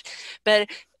heart. But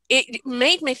it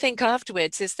made me think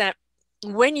afterwards is that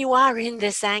when you are in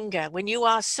this anger, when you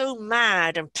are so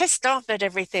mad and pissed off at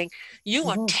everything, you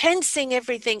are Mhm. tensing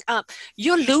everything up.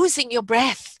 You're losing your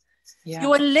breath. Yeah.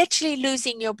 You are literally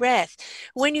losing your breath.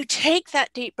 When you take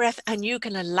that deep breath and you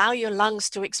can allow your lungs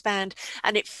to expand,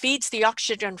 and it feeds the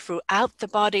oxygen throughout the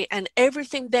body, and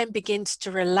everything then begins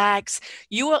to relax,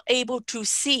 you are able to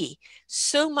see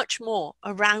so much more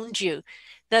around you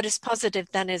that is positive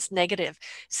than is negative.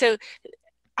 So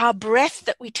our breath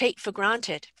that we take for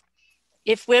granted,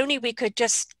 if only we could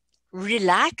just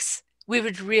relax, we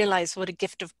would realize what a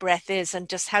gift of breath is and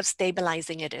just how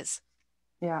stabilizing it is.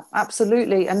 Yeah,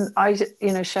 absolutely. And I,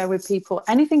 share with people,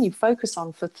 anything you focus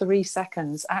on for 3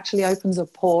 seconds actually opens a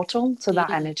portal to that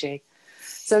Mm, energy.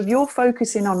 So if you're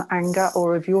focusing on anger,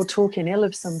 or if you're talking ill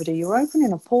of somebody, you're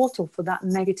opening a portal for that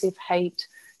negative hate,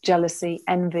 jealousy,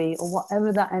 envy, or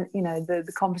whatever that,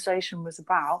 the conversation was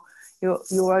about.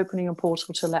 You're opening a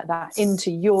portal to let that into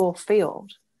your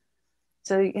field.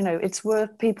 So, it's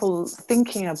worth people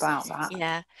thinking about that.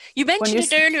 yeah. You When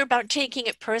mentioned you're, it earlier about taking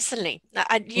it personally. Do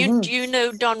Mhm. you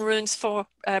know Don Rune's four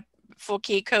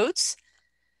key codes?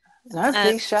 No, Uh,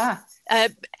 please share. uh,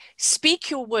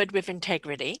 Speak your word with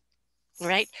integrity,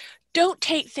 right? Don't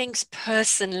take things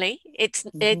personally. It's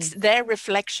Mhm. their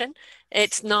reflection.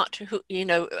 It's not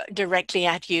directly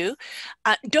at you.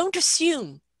 Don't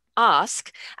assume.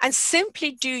 Ask and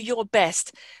simply do your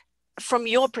best from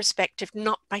your perspective,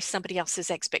 not by somebody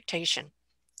else's expectation.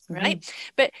 Right. Mhm.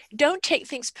 But don't take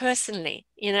things personally.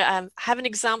 I have an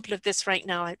example of this right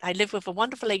now. I live with a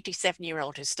wonderful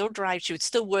 87-year-old who still drives. She would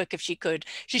still work if she could.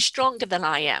 She's stronger than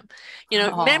I am.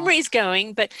 Oh, Memory's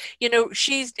going, but,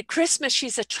 she's Christmas,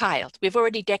 she's a child. We've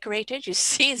already decorated. You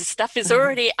see, the stuff is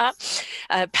already up.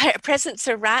 Presents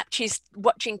are wrapped. She's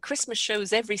watching Christmas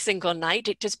shows every single night.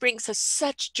 It just brings her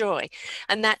such joy.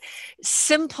 And that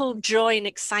simple joy and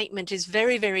excitement is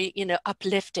very, very,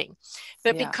 uplifting.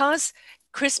 But yeah. because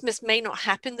Christmas may not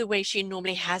happen the way she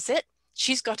normally has it,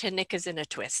 she's got her knickers in a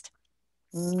twist,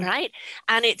 Mm, right?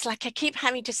 And it's like I keep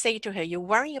having to say to her, you're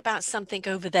worrying about something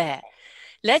over there.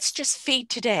 Let's just feed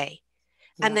today.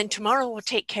 And yeah. then tomorrow will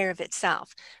take care of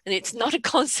itself. And it's not a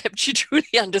concept she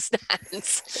truly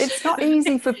understands. It's not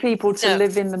easy for people to No,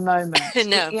 live in the moment,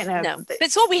 no, no. But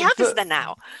it's what we have is but the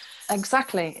now.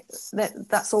 exactly,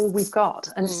 that's all we've got.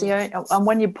 And it's Mm, and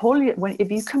when you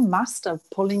if you can master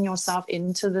pulling yourself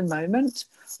into the moment,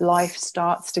 life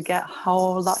starts to get a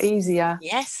whole lot easier,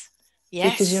 yes,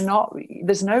 because yes.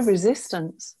 there's no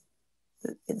resistance.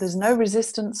 There's no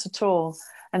resistance at all.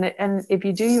 And if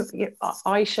you do,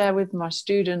 I share with my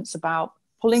students about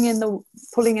pulling in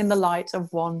the light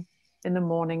of one in the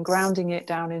morning, grounding it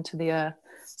down into the earth.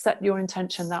 Set your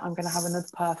intention that I'm going to have another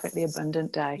perfectly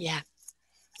abundant day, Yeah,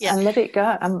 yeah, and let it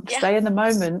go and yeah. stay in the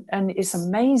moment. And it's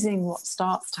amazing what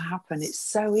starts to happen. It's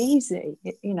so easy.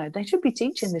 They should be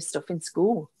teaching this stuff in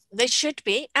school. They should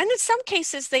be, and in some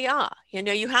cases they are.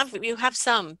 You have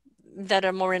some that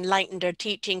are more enlightened or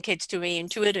teaching kids to be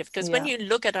intuitive. Because when Yeah. you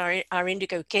look at our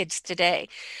indigo kids today,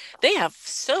 they have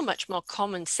so much more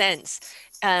common sense,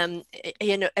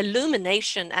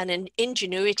 illumination and an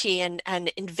ingenuity and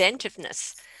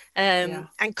inventiveness, Yeah.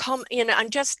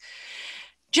 and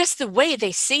just the way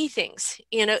they see things,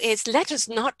 is let us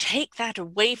not take that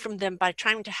away from them by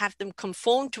trying to have them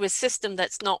conform to a system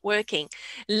that's not working.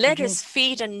 Let Mhm. us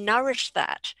feed and nourish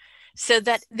that so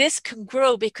that this can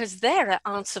grow, because they're an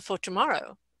answer for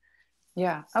tomorrow.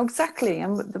 Yeah, exactly.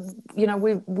 And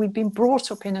we've been brought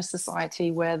up in a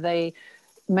society where they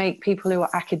make people who are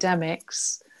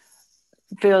academics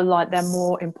feel like they're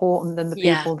more important than the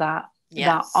Yeah, people that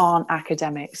yeah, aren't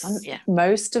academics. And yeah.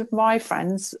 most of my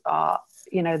friends are,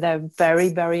 they're very,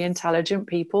 very intelligent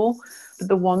people. But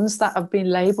the ones that have been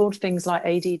labeled things like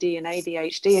ADD and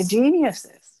ADHD are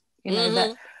geniuses.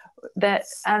 Hmm. That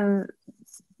and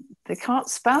they can't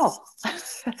spell.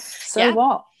 So Yeah,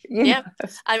 what? yeah.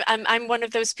 I'm one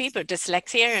of those people,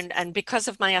 dyslexia, and because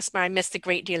of my asthma, I missed a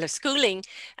great deal of schooling.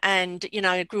 And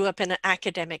I grew up in an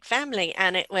academic family,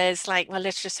 and it was like, well,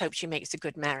 let's just hope she makes a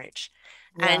good marriage.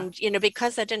 Yeah. And,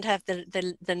 because I didn't have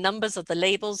the numbers or the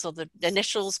labels or the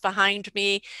initials behind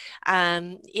me,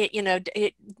 my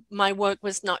work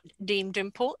was not deemed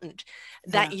important.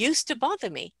 That Yeah. used to bother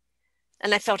me.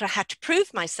 And I felt I had to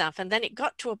prove myself. And then it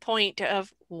got to a point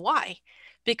of why?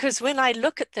 Because when I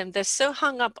look at them, they're so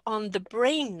hung up on the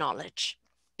brain knowledge,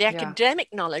 the Yeah.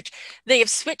 academic knowledge. They have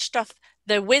switched off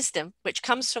their wisdom, which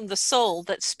comes from the soul,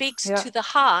 that speaks Yeah. to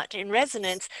the heart in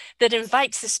resonance, that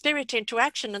invites the spirit into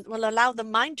action and will allow the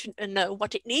mind to know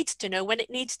what it needs to know when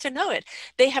it needs to know it.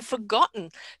 They have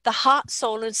forgotten the heart,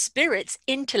 soul, and spirit's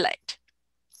intellect.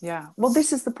 Yeah. Well,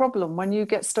 this is the problem. When you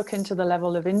get stuck into the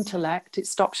level of intellect, it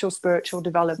stops your spiritual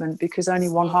development, because only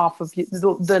one half of you,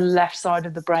 the left side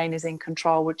of the brain is in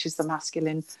control, which is the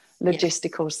masculine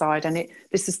logistical side. And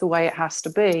this is the way it has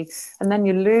to be. And then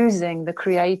you're losing the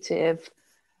creative,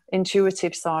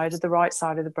 intuitive side of the right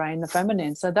side of the brain, the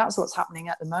feminine. So that's what's happening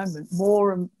at the moment.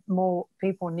 More and more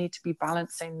people need to be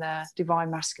balancing their divine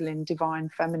masculine, divine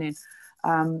feminine.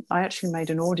 I actually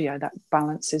made an audio that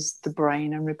balances the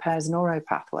brain and repairs neuro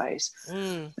pathways.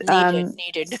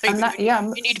 Needed. And that, yeah,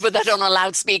 You need to put that on a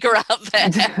loudspeaker out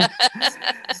there.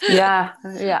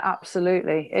 yeah,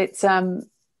 absolutely. It's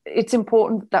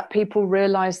important that people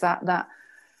realize that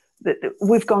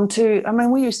we've gone to. I mean,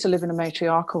 we used to live in a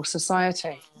matriarchal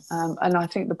society, and I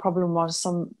think the problem was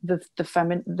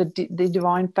the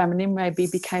divine feminine maybe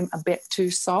became a bit too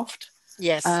soft.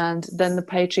 Yes. And then the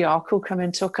patriarchal come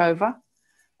and took over.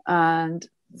 And,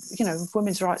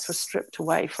 women's rights were stripped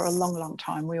away for a long, long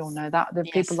time. We all know that. The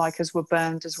people like us were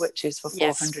burned as witches for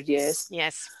 400 years.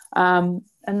 Yes. And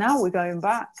now we're going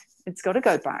back. It's got to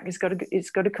go back. It's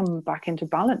got to come back into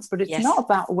balance. But it's not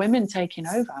about women taking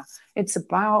over. It's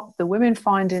about the women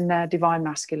finding their divine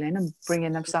masculine and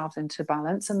bringing themselves into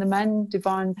balance, and the men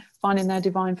finding their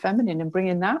divine feminine and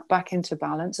bringing that back into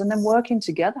balance, and then working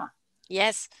together.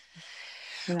 Yes.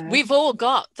 We've all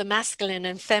got the masculine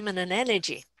and feminine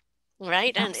energy.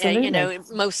 Right. Absolutely. And,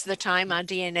 most of the time our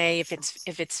DNA, if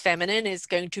it's feminine, is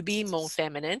going to be more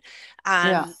feminine.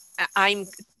 I'm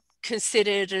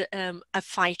considered a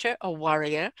fighter, a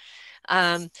warrior.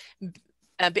 My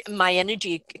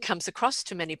energy comes across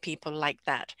to many people like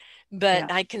that.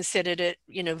 But I considered it,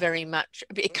 very much,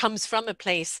 it comes from a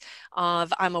place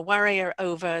of I'm a warrior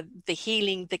over the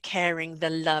healing, the caring, the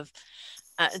love,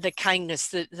 the kindness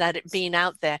that it being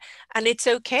out there. And it's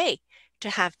okay to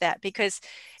have that, because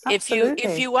if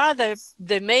you are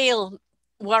the male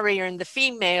warrior and the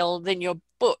female, then you're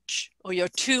butch, or you're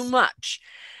too much,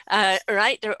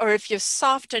 right? Or if you're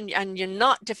soft and you're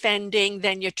not defending,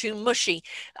 then you're too mushy.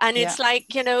 And it's like,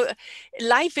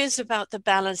 life is about the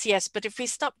balance, yes, but if we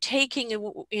stop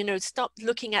stop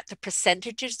looking at the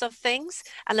percentages of things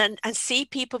and see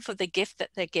people for the gift that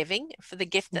they're giving, for the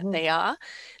gift that they are,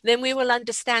 then we will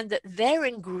understand that their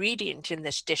ingredient in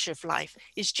this dish of life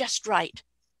is just right.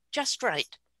 Just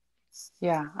right.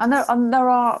 Yeah. And there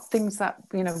are things that,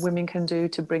 women can do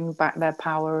to bring back their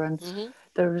power. And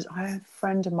a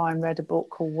friend of mine read a book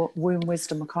called Womb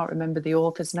Wisdom. I can't remember the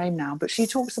author's name now, but she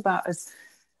talks about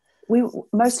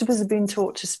most of us have been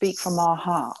taught to speak from our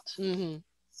heart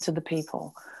to the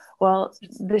people. Well,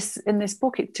 in this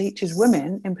book, it teaches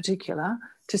women in particular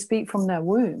to speak from their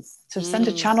womb, to send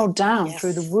a channel down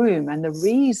through the womb. And the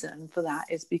reason for that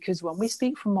is because when we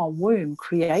speak from our womb,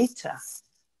 Creator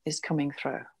is coming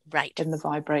through in the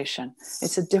vibration.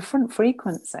 It's a different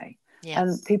frequency,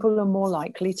 and people are more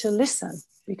likely to listen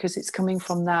because it's coming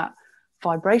from that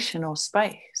vibration or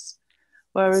space.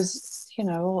 Whereas,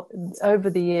 over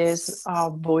the years,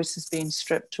 our voice has been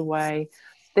stripped away.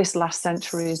 This last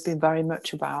century has been very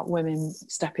much about women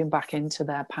stepping back into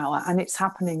their power, and it's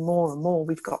happening more and more.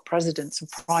 We've got presidents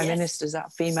and prime ministers that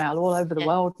are female all over the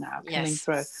world now coming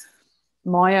through.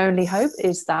 My only hope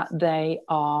is that they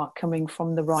are coming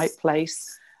from the right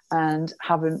place and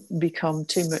haven't become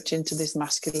too much into this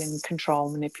masculine control,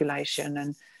 manipulation,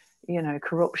 and,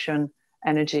 corruption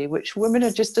energy, which women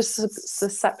are just as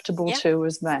susceptible to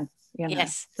as men.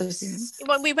 Yes.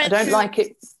 Well, I don't like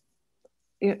it.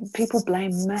 People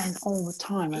blame men all the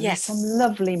time, and there's some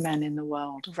lovely men in the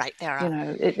world. Right, there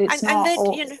are. It's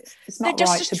not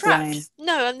right to blame.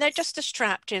 No, and they're just as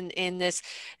trapped in this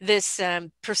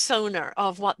persona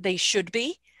of what they should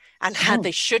be, and how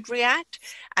they should react,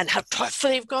 and how tough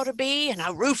they've got to be, and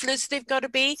how ruthless they've got to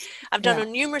be. I've done a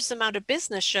numerous amount of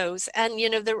business shows, and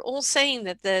they're all saying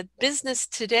that the business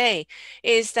today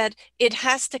is that it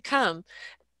has to come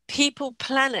people,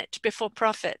 planet before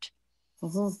profit.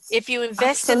 If you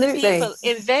invest in the people,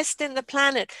 invest in the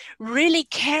planet, really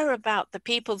care about the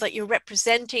people that you're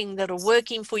representing, that are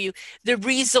working for you, the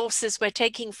resources we're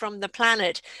taking from the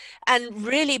planet, and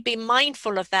really be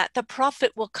mindful of that, the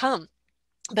profit will come.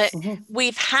 But Mhm.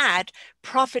 we've had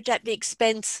profit at the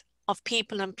expense of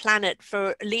people and planet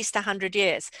for at least 100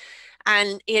 years.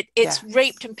 And it's Yeah.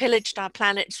 raped and pillaged our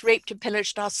planet, it's raped and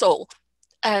pillaged our soul.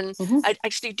 And Mhm. I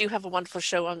actually do have a wonderful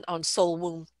show on soul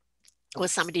womb, where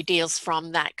somebody deals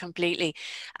from that completely,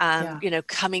 Yeah.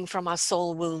 coming from our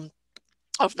soul womb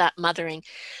of that mothering.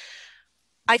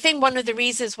 I think one of the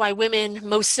reasons why women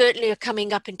most certainly are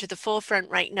coming up into the forefront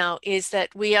right now is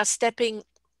that we are stepping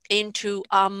into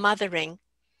our mothering,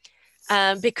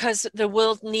 because the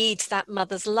world needs that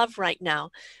mother's love right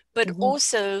now. But Mhm.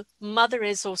 also, mother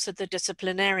is also the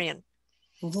disciplinarian.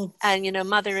 Mhm. And,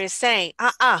 mother is saying,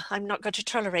 I'm not going to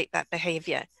tolerate that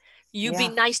behavior. You be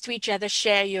Yeah. nice to each other,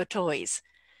 share your toys,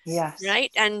 Yes.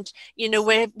 right? And,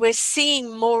 we're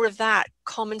seeing more of that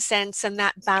common sense and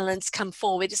that balance come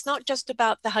forward. It's not just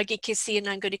about the huggy kissy and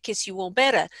I'm going to kiss you all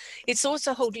better. It's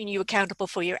also holding you accountable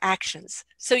for your actions,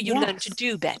 so you learn to Yes.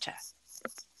 do better.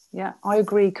 Yeah, I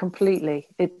agree completely.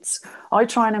 I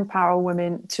try and empower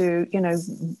women to,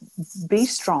 be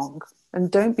strong and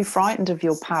don't be frightened of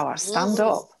your power. Stand Mm-hmm.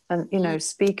 up and,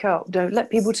 speak up. Don't let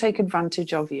people take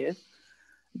advantage of you.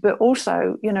 But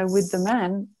also, with the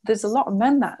men, there's a lot of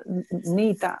men that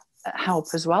need that help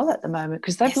as well at the moment,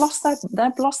 because Yes.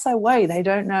 they've lost their way. They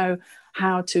don't know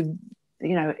how to,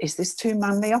 is this too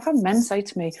manly? I've had men say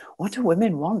to me, "What do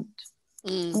women want?"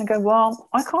 Mm. And I go, well,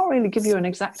 I can't really give you an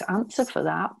exact answer for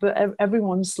that, but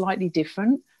everyone's slightly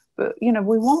different. But, we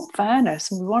want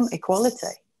fairness and we want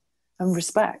equality and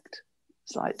respect.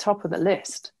 It's like top of the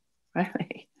list,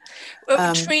 really.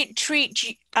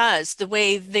 Treat us the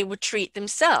way they would treat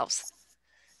themselves,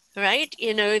 right?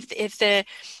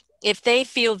 If they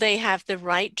feel they have the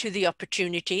right to the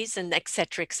opportunities and et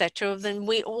cetera, then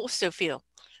we also feel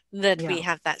that we Yeah,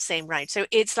 have that same right. So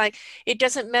it's like, it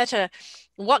doesn't matter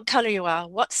what color you are,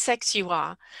 what sex you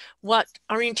are, what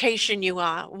orientation you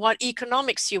are, what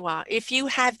economics you are. If you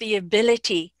have the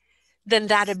ability, then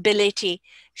that ability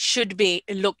should be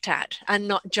looked at and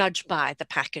not judged by the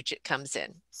package it comes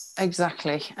in.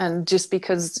 exactly. And just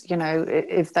because,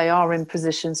 if they are in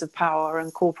positions of power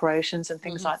and corporations and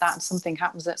things Mhm. like that, and something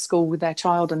happens at school with their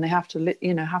child and they have to,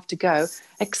 have to go,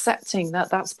 accepting that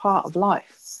that's part of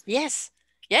life, Yes,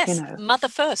 you yes, know. mother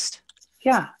first,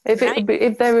 Yeah, right?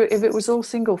 if it was all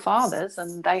single fathers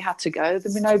and they had to go,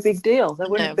 there'd be no big deal. There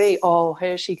wouldn't No, be, oh,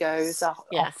 here she goes yeah,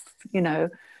 off.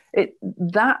 It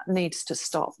that needs to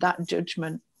stop. That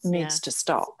judgment yeah. needs to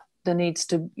stop. There needs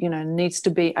to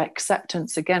be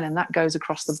acceptance again, and that goes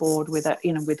across the board with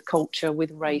with culture,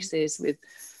 with Mhm. races, with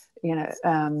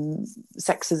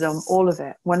sexism, all of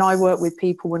it. When I work with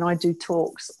people, when I do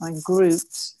talks and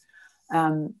groups,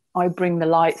 I bring the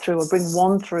light through. I bring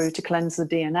one through to cleanse the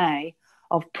DNA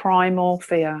of primal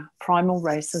fear, primal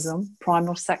racism,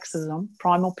 primal sexism,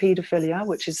 primal paedophilia,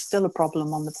 which is still a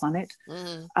problem on the planet,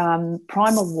 Mm.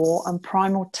 primal war, and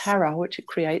primal terror, which it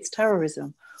creates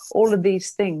terrorism. All of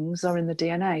these things are in the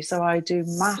DNA. So I do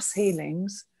mass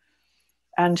healings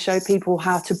and show people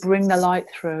how to bring the light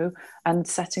through and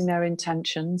setting their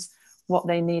intentions, what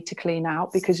they need to clean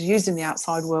out, because using the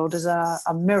outside world as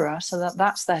a mirror, so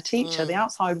that's their teacher. The Mm.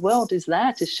 outside world is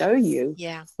there to show you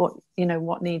Yeah.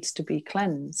 what needs to be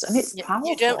cleansed, and it's You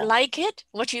don't powerful. like it?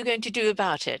 What are you going to do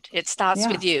about it? It starts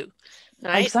Yeah, with you,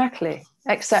 right? exactly.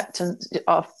 Acceptance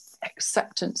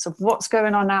of what's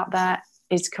going on out there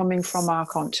is coming from our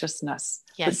consciousness,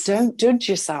 but Yes. don't judge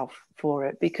yourself for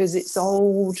it, because it's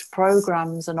old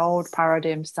programs and old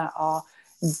paradigms that are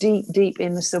deep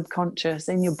in the subconscious,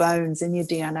 in your bones, in your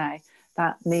DNA,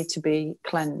 that need to be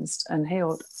cleansed and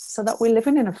healed, so that we're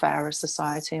living in a fairer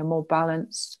society, a more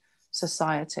balanced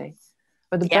society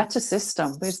with a Yeah. better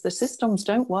system, because the systems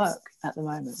don't work at the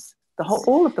moment.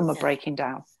 All of them are Yeah. breaking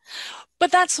down.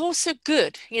 But that's also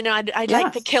good. I like Yeah.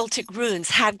 the Celtic runes,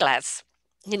 Haglas,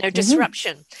 Mm-hmm.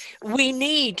 disruption. We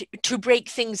need to break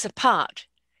things apart.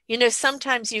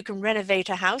 Sometimes you can renovate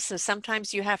a house and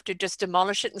sometimes you have to just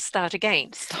demolish it and start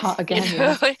again. Start you again.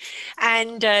 know Yeah.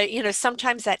 and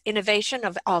sometimes that innovation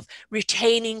of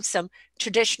retaining some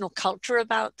traditional culture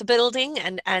about the building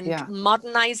and Yeah.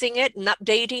 modernizing it and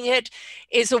updating it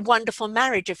is a wonderful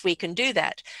marriage if we can do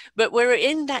that. But we're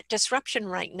in that disruption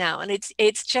right now, and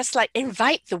it's just like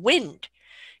invite the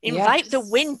Yes.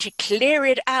 wind to clear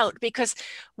it out, because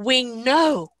we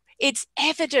know it's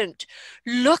evident.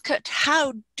 Look at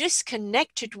how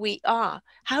disconnected we are,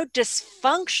 how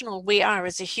dysfunctional we are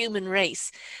as a human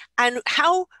race, and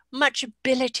how much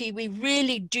ability we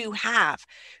really do have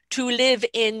to live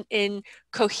in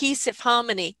cohesive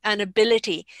harmony and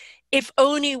ability, if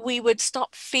only we would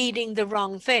stop feeding the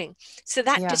wrong thing. So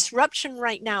that Yeah. disruption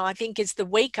right now, I think, is the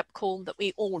wake-up call that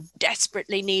we all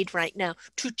desperately need right now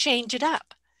to change it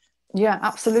up. Yeah,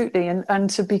 absolutely. And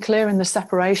to be clear, in the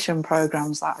separation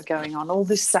programs that are going on, all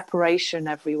this separation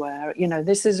everywhere,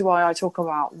 this is why I talk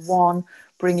about one,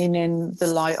 bringing in the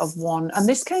light of one. And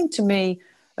this came to me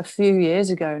a few years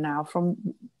ago now,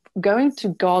 from going to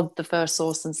God, the first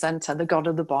source and center, the God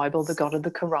of the Bible, the God of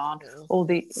the Quran, all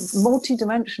the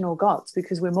multidimensional gods,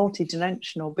 because we're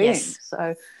multidimensional beings. Yes.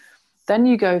 So then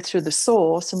you go through the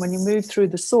source, and when you move through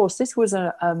the source, this was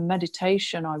a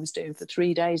meditation I was doing for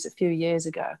 3 days a few years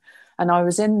ago. And I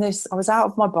was out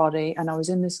of my body, and I was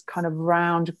in this kind of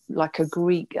round, like a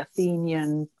Greek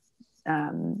Athenian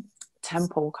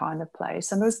temple kind of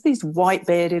place. And there was these white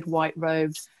bearded, white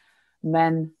robed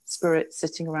men, spirits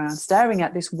sitting around, staring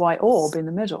at this white orb in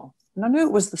the middle. And I knew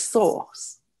it was the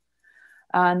source.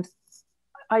 And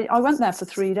I went there for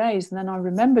 3 days, and then I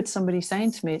remembered somebody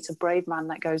saying to me, it's a brave man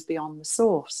that goes beyond the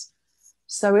source.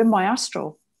 So in my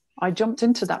astral, I jumped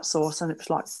into that source, and it was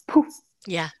like, poof.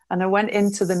 Yeah. And I went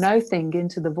into the no thing,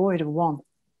 into the void of one.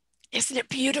 Isn't it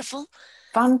beautiful?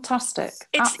 Fantastic.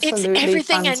 It's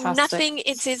everything fantastic. And nothing.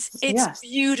 It's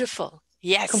beautiful.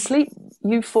 Yes. Complete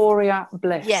euphoria,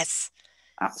 bliss. Yes.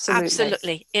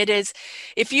 Absolutely. It is.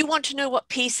 If you want to know what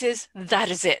peace is,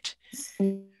 that is it.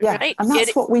 Yeah. Right? And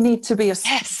that's what we need to be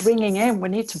bringing in. We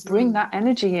need to bring that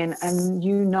energy in and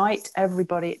unite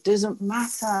everybody. It doesn't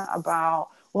matter about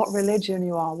what religion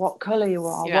you are, what color you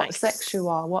are, what sex you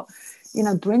are,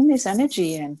 bring this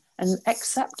energy in and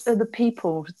accept other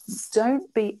people.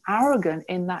 Don't be arrogant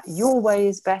in that your way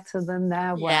is better than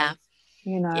their way.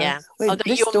 Although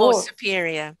you're more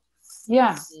superior.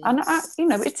 Yeah, and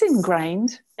it's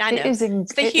ingrained. I know. It's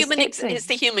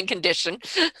the human condition.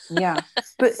 Yeah,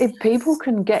 but if people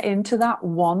can get into that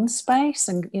one space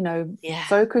and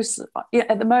focus.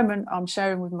 At the moment, I'm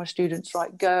sharing with my students.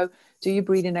 Right, go do your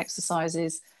breathing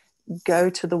exercises. Go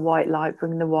to the white light,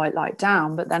 bring the white light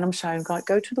down. But then I'm showing, like,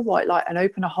 go to the white light and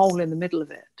open a hole in the middle of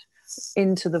it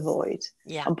into the void,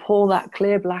 and pull that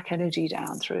clear black energy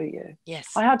down through you. Yes.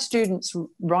 I had students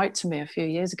write to me a few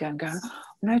years ago and go,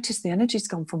 notice the energy's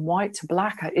gone from white to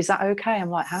black. Is that okay? I'm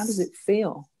like, how does it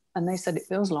feel? And they said, it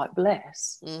feels like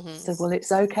bliss. I said, well,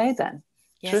 it's okay then.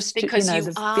 Yes, just because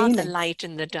you are the light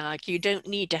in the dark. You don't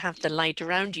need to have the light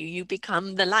around you. You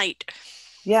become the light.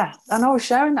 Yeah, and I was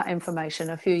sharing that information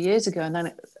a few years ago, and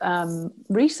then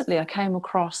recently I came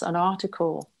across an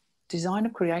article, Design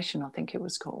of Creation, I think it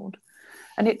was called,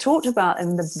 and it talked about,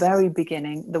 in the very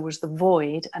beginning, there was the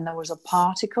void, and there was a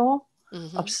particle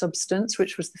of substance,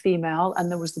 which was the female,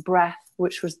 and there was the breath,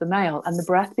 which was the male, and the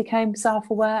breath became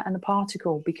self-aware, and the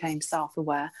particle became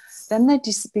self-aware. Then they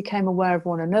just became aware of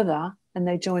one another, and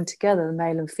they joined together, the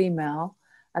male and female,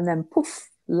 and then poof,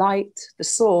 light, the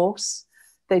source.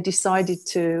 They decided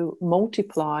to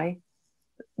multiply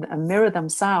and mirror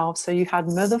themselves. So you had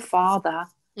mother, father,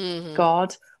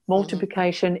 God,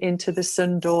 multiplication into the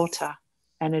son, daughter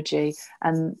energy,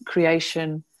 and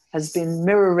creation has been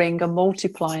mirroring and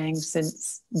multiplying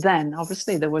since then.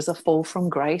 Obviously, there was a fall from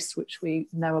grace, which we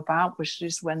know about, which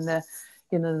is when the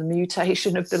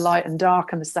mutation of the light and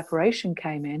dark and the separation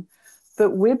came in.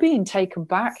 But we're being taken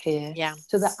back here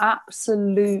to the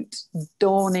absolute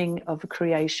dawning of a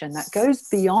creation that goes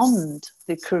beyond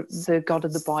the God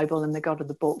of the Bible and the God of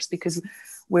the books, because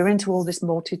we're into all this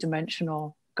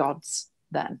multidimensional gods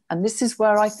then. And this is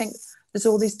where I think there's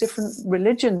all these different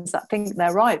religions that think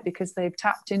they're right, because they've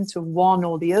tapped into one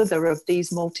or the other of these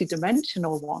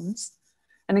multidimensional ones,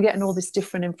 and they're getting all this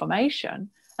different information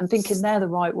and thinking they're the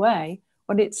right way.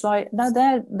 But it's like, no,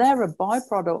 they're a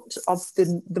byproduct of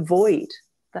the void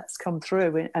that's come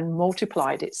through and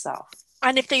multiplied itself.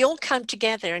 And if they all come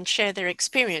together and share their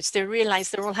experience, they realize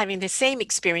they're all having the same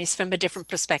experience from a different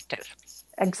perspective.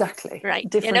 Exactly. Right.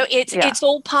 It's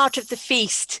all part of the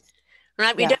feast,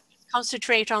 right? We don't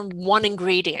concentrate on one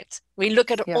ingredient. We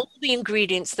look at all the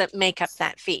ingredients that make up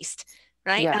that feast.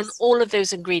 Right. Yes. And all of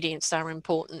those ingredients are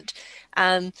important.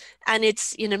 And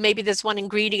it's, maybe there's one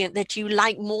ingredient that you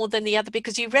like more than the other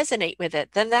because you resonate with it.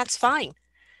 Then that's fine.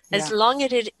 As long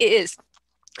as it is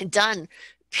done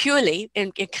purely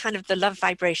in kind of the love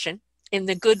vibration, in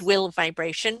the goodwill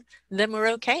vibration, then we're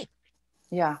okay.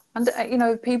 Yeah.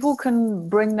 And, people can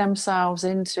bring themselves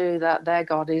into that their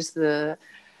God is the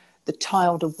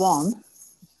child of one.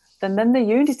 And then the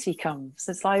unity comes.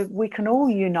 It's like we can all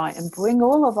unite and bring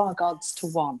all of our gods to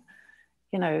one,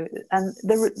 and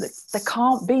there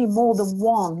can't be more than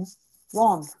one.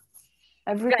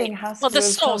 Everything has to the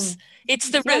source. It's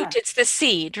the root. It's the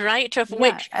seed, right? Of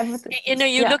which,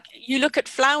 you look at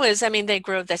flowers. I mean, they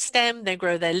grow their stem, they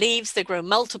grow their leaves, they grow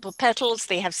multiple petals.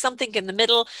 They have something in the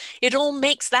middle. It all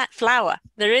makes that flower.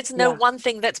 There is no one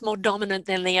thing that's more dominant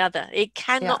than the other. It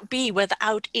cannot be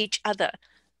without each other.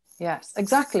 Yes,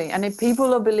 exactly. And if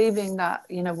people are believing that,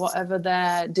 you know, whatever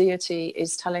their deity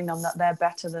is telling them that they're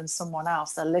better than someone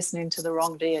else, they're listening to the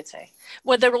wrong deity.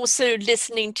 Well, they're also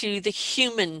listening to the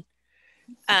human,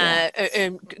 Yeah.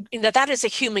 that is a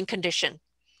human condition,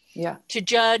 Yeah. to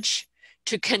judge,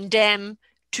 to condemn,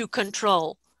 to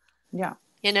control. Yeah.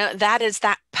 You know, that is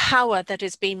that power that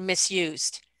is being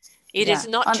misused. It is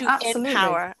Yeah. not And to absolutely.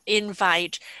 empower,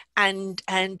 invite, and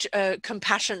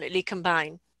compassionately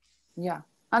combine. Yeah.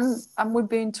 And we're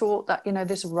being taught that, you know,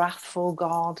 this wrathful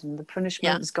God and the Yeah.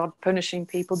 punishments, God punishing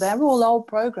people, they're all old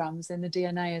programs in the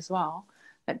DNA as well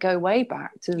that go way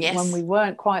back to when we Yes.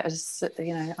 weren't quite as,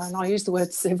 you know, and I use the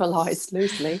word civilized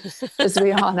loosely as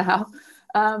we are now.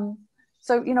 Um,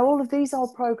 so, you know, all of these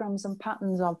old programs and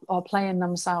patterns are playing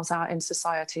themselves out in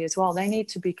society as well. They need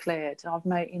to be cleared. I've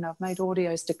made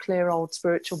audios to clear old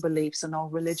spiritual beliefs and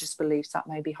old religious beliefs that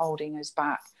may be holding us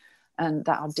back, and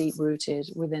that are deep rooted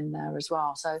within there as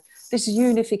well. So this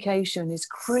unification is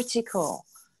critical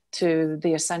to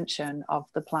the ascension of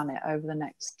the planet over the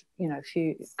next, you know,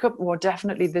 well,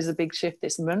 definitely there's a big shift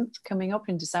this month coming up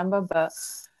in December, but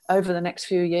over the next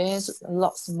few years,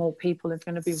 lots more people are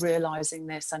going to be realizing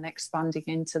this and expanding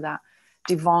into that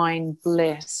divine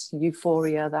bliss,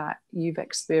 euphoria that you've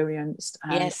experienced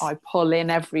and Yes. I pull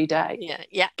in every day. Yeah.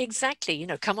 Yeah, exactly. You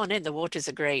know, come on in, the waters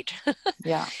are great.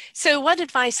 Yeah. So what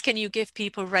advice can you give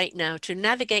people right now to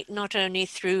navigate not only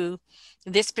through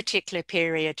this particular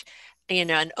period, you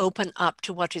know, and open up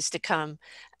to what is to come,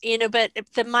 you know, but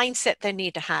the mindset they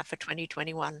need to have for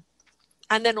 2021?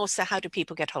 And then also, how do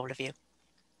people get hold of you?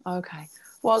 Okay.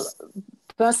 Well,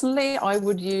 personally, I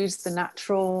would use the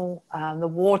natural, the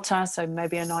water. So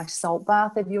maybe a nice salt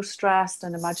bath if you're stressed,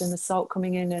 and imagine the salt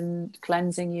coming in and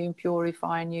cleansing you,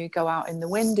 purifying you. Go out in the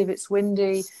wind if it's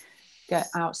windy. Get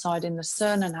outside in the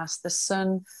sun and ask the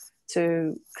sun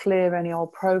to clear any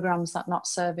old programs that are not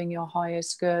serving your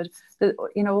highest good.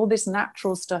 You know, all this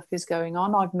natural stuff is going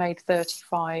on. I've made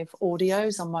 35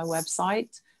 audios on my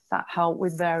website that help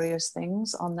with various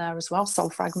things on there as well. Soul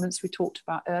fragments we talked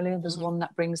about earlier. There's one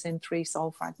that brings in 3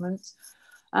 soul fragments.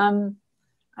 And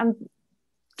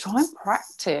try and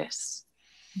practice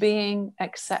being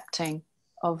accepting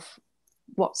of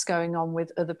what's going on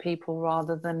with other people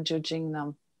rather than judging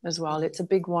them as well. It's a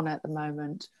big one at the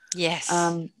moment. Yes.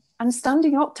 And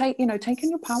standing up, taking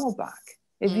your power back.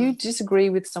 If you disagree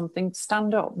with something,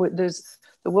 stand up. There's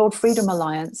the World Freedom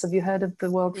Alliance. Have you heard of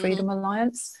the World Freedom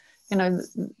Alliance? You know,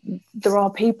 there are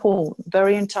people,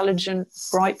 very intelligent,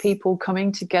 bright people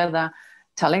coming together,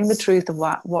 telling the truth of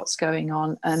what's going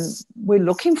on. And we're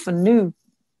looking for new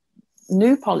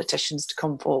politicians to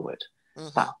come forward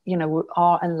that, you know,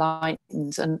 are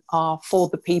enlightened and are for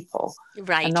the people,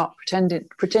 right, and not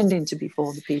pretending to be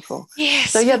for the people.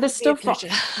 Yes. So yeah, there's stuff.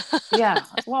 Yeah.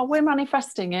 Well, we're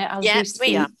manifesting it as we speak.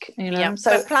 We are. You know, Yeah.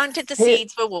 so we've planted the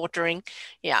seeds, we're watering.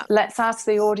 Yeah. Let's ask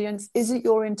the audience: is it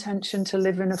your intention to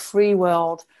live in a free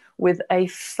world with a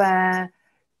fair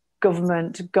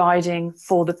government guiding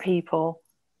for the people?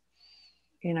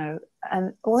 You know,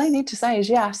 and all they need to say is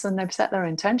yes, and they've set their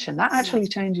intention. That actually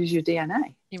changes your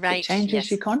DNA. Right. It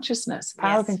changes your consciousness.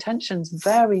 Power of intention's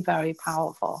very, very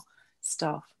powerful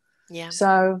stuff. Yeah.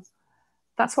 So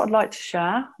that's what I'd like to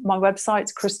share. My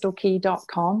website's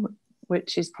crystalkey.com,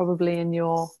 which is probably in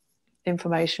your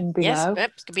information below. Yes,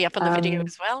 it's going to be up on the video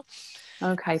as well.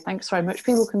 Okay, thanks very much.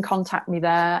 People can contact me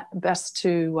there. Best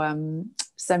to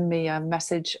send me a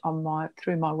message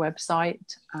through my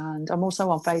website, and I'm also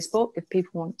on Facebook if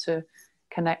people want to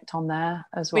connect on there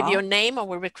as well. With your name, or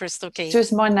with Crystal Key?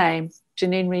 Just my name,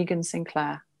 Janine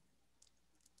Regan-Sinclair.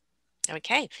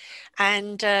 Okay,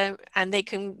 and they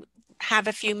can have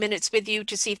a few minutes with you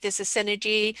to see if there's a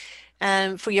synergy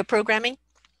for your programming.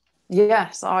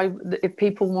 Yes, if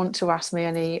people want to ask me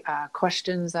any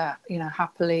questions, you know,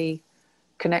 happily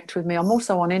connect with me. I'm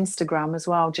also on Instagram as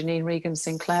well, Janine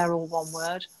Regan-Sinclair, all one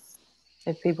word,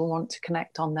 if people want to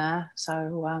connect on there.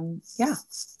 So yeah.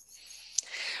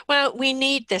 Well, we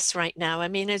need this right now. I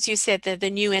mean, as you said, the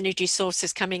new energy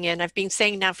sources coming in. I've been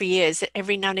saying now for years that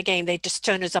every now and again they just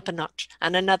turn us up a notch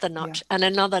and another notch and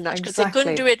another notch, because they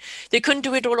couldn't do it. They couldn't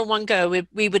do it all in one go.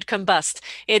 We would combust.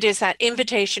 It is that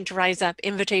invitation to rise up,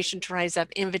 invitation to rise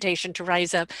up, invitation to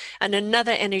rise up, and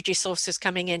another energy source is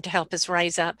coming in to help us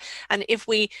rise up. And if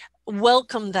we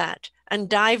welcome that and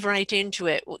dive right into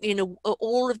it, you know,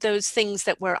 all of those things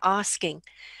that we're asking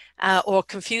or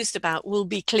confused about will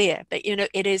be clear. But you know,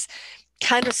 it is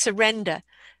kind of surrender,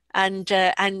 and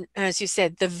as you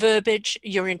said, the verbiage,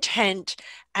 your intent,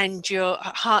 and your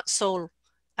heart soul,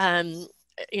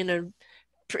 you know,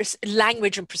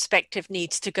 language and perspective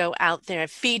needs to go out there,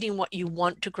 feeding what you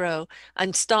want to grow,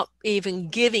 and stop even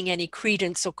giving any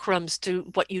credence or crumbs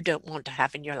to what you don't want to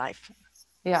have in your life.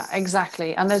 Yeah,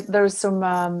 exactly. And there's some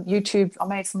YouTube, I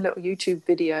made some little YouTube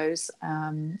videos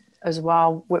as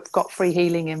well. We've got free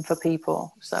healing in for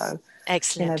people. So,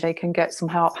 excellent. they can get some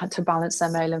help to balance their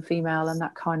male and female and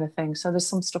that kind of thing. So there's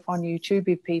some stuff on YouTube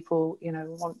if people,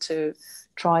 want to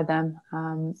try them.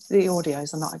 The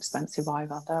audios are not expensive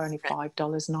either. They're only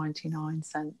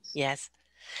 $5.99. Yes.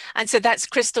 And so that's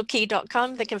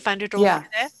crystalkey.com. They can find it all there.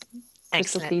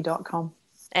 Crystalkey.com.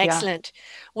 Excellent. Yeah.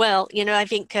 Well, I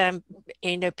think,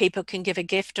 people can give a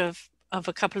gift of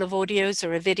a couple of audios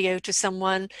or a video to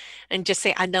someone and just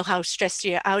say, I know how stressed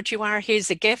out you are. Here's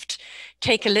a gift.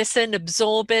 Take a listen,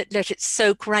 absorb it, let it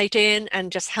soak right in,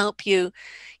 and just help you,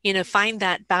 find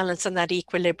that balance and that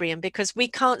equilibrium, because we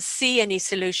can't see any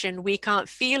solution. We can't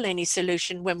feel any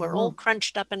solution when we're all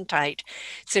crunched up and tight.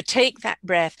 So take that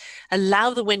breath, allow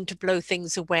the wind to blow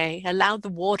things away, allow the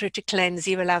water to cleanse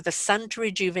you, allow the sun to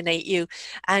rejuvenate you,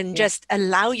 and just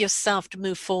allow yourself to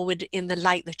move forward in the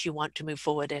light that you want to move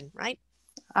forward in, right?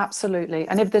 Absolutely.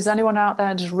 And if there's anyone out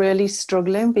there just really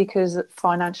struggling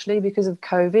financially because of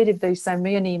COVID, if they send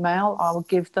me an email, I'll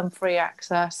give them free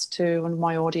access to one of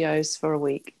my audios for a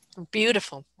week.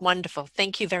 Beautiful. Wonderful.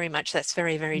 Thank you very much. That's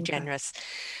very, very generous.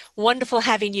 Wonderful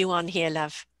having you on here,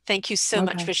 love. Thank you so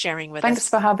much for sharing with us. Thanks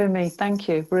for having me. Thank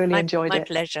you. Really enjoyed it. My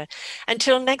pleasure.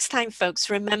 Until next time, folks,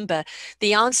 remember,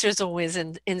 the answer is always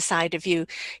inside of you.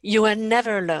 You are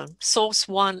never alone. Source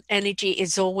One energy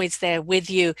is always there with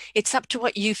you. It's up to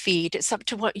what you feed. It's up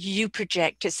to what you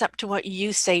project. It's up to what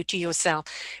you say to yourself.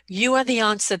 You are the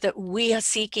answer that we are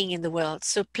seeking in the world.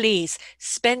 So please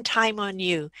spend time on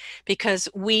you, because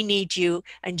we need you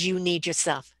and you need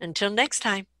yourself. Until next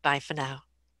time, bye for now.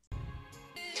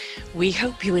 We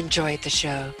hope you enjoyed the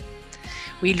show.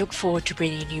 We look forward to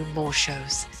bringing you more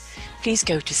shows. Please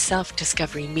go to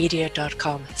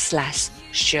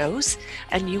selfdiscoverymedia.com/shows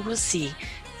and you will see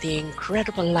the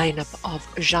incredible lineup of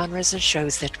genres and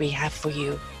shows that we have for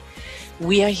you.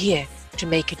 We are here to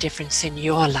make a difference in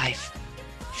your life.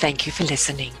 Thank you for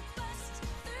listening.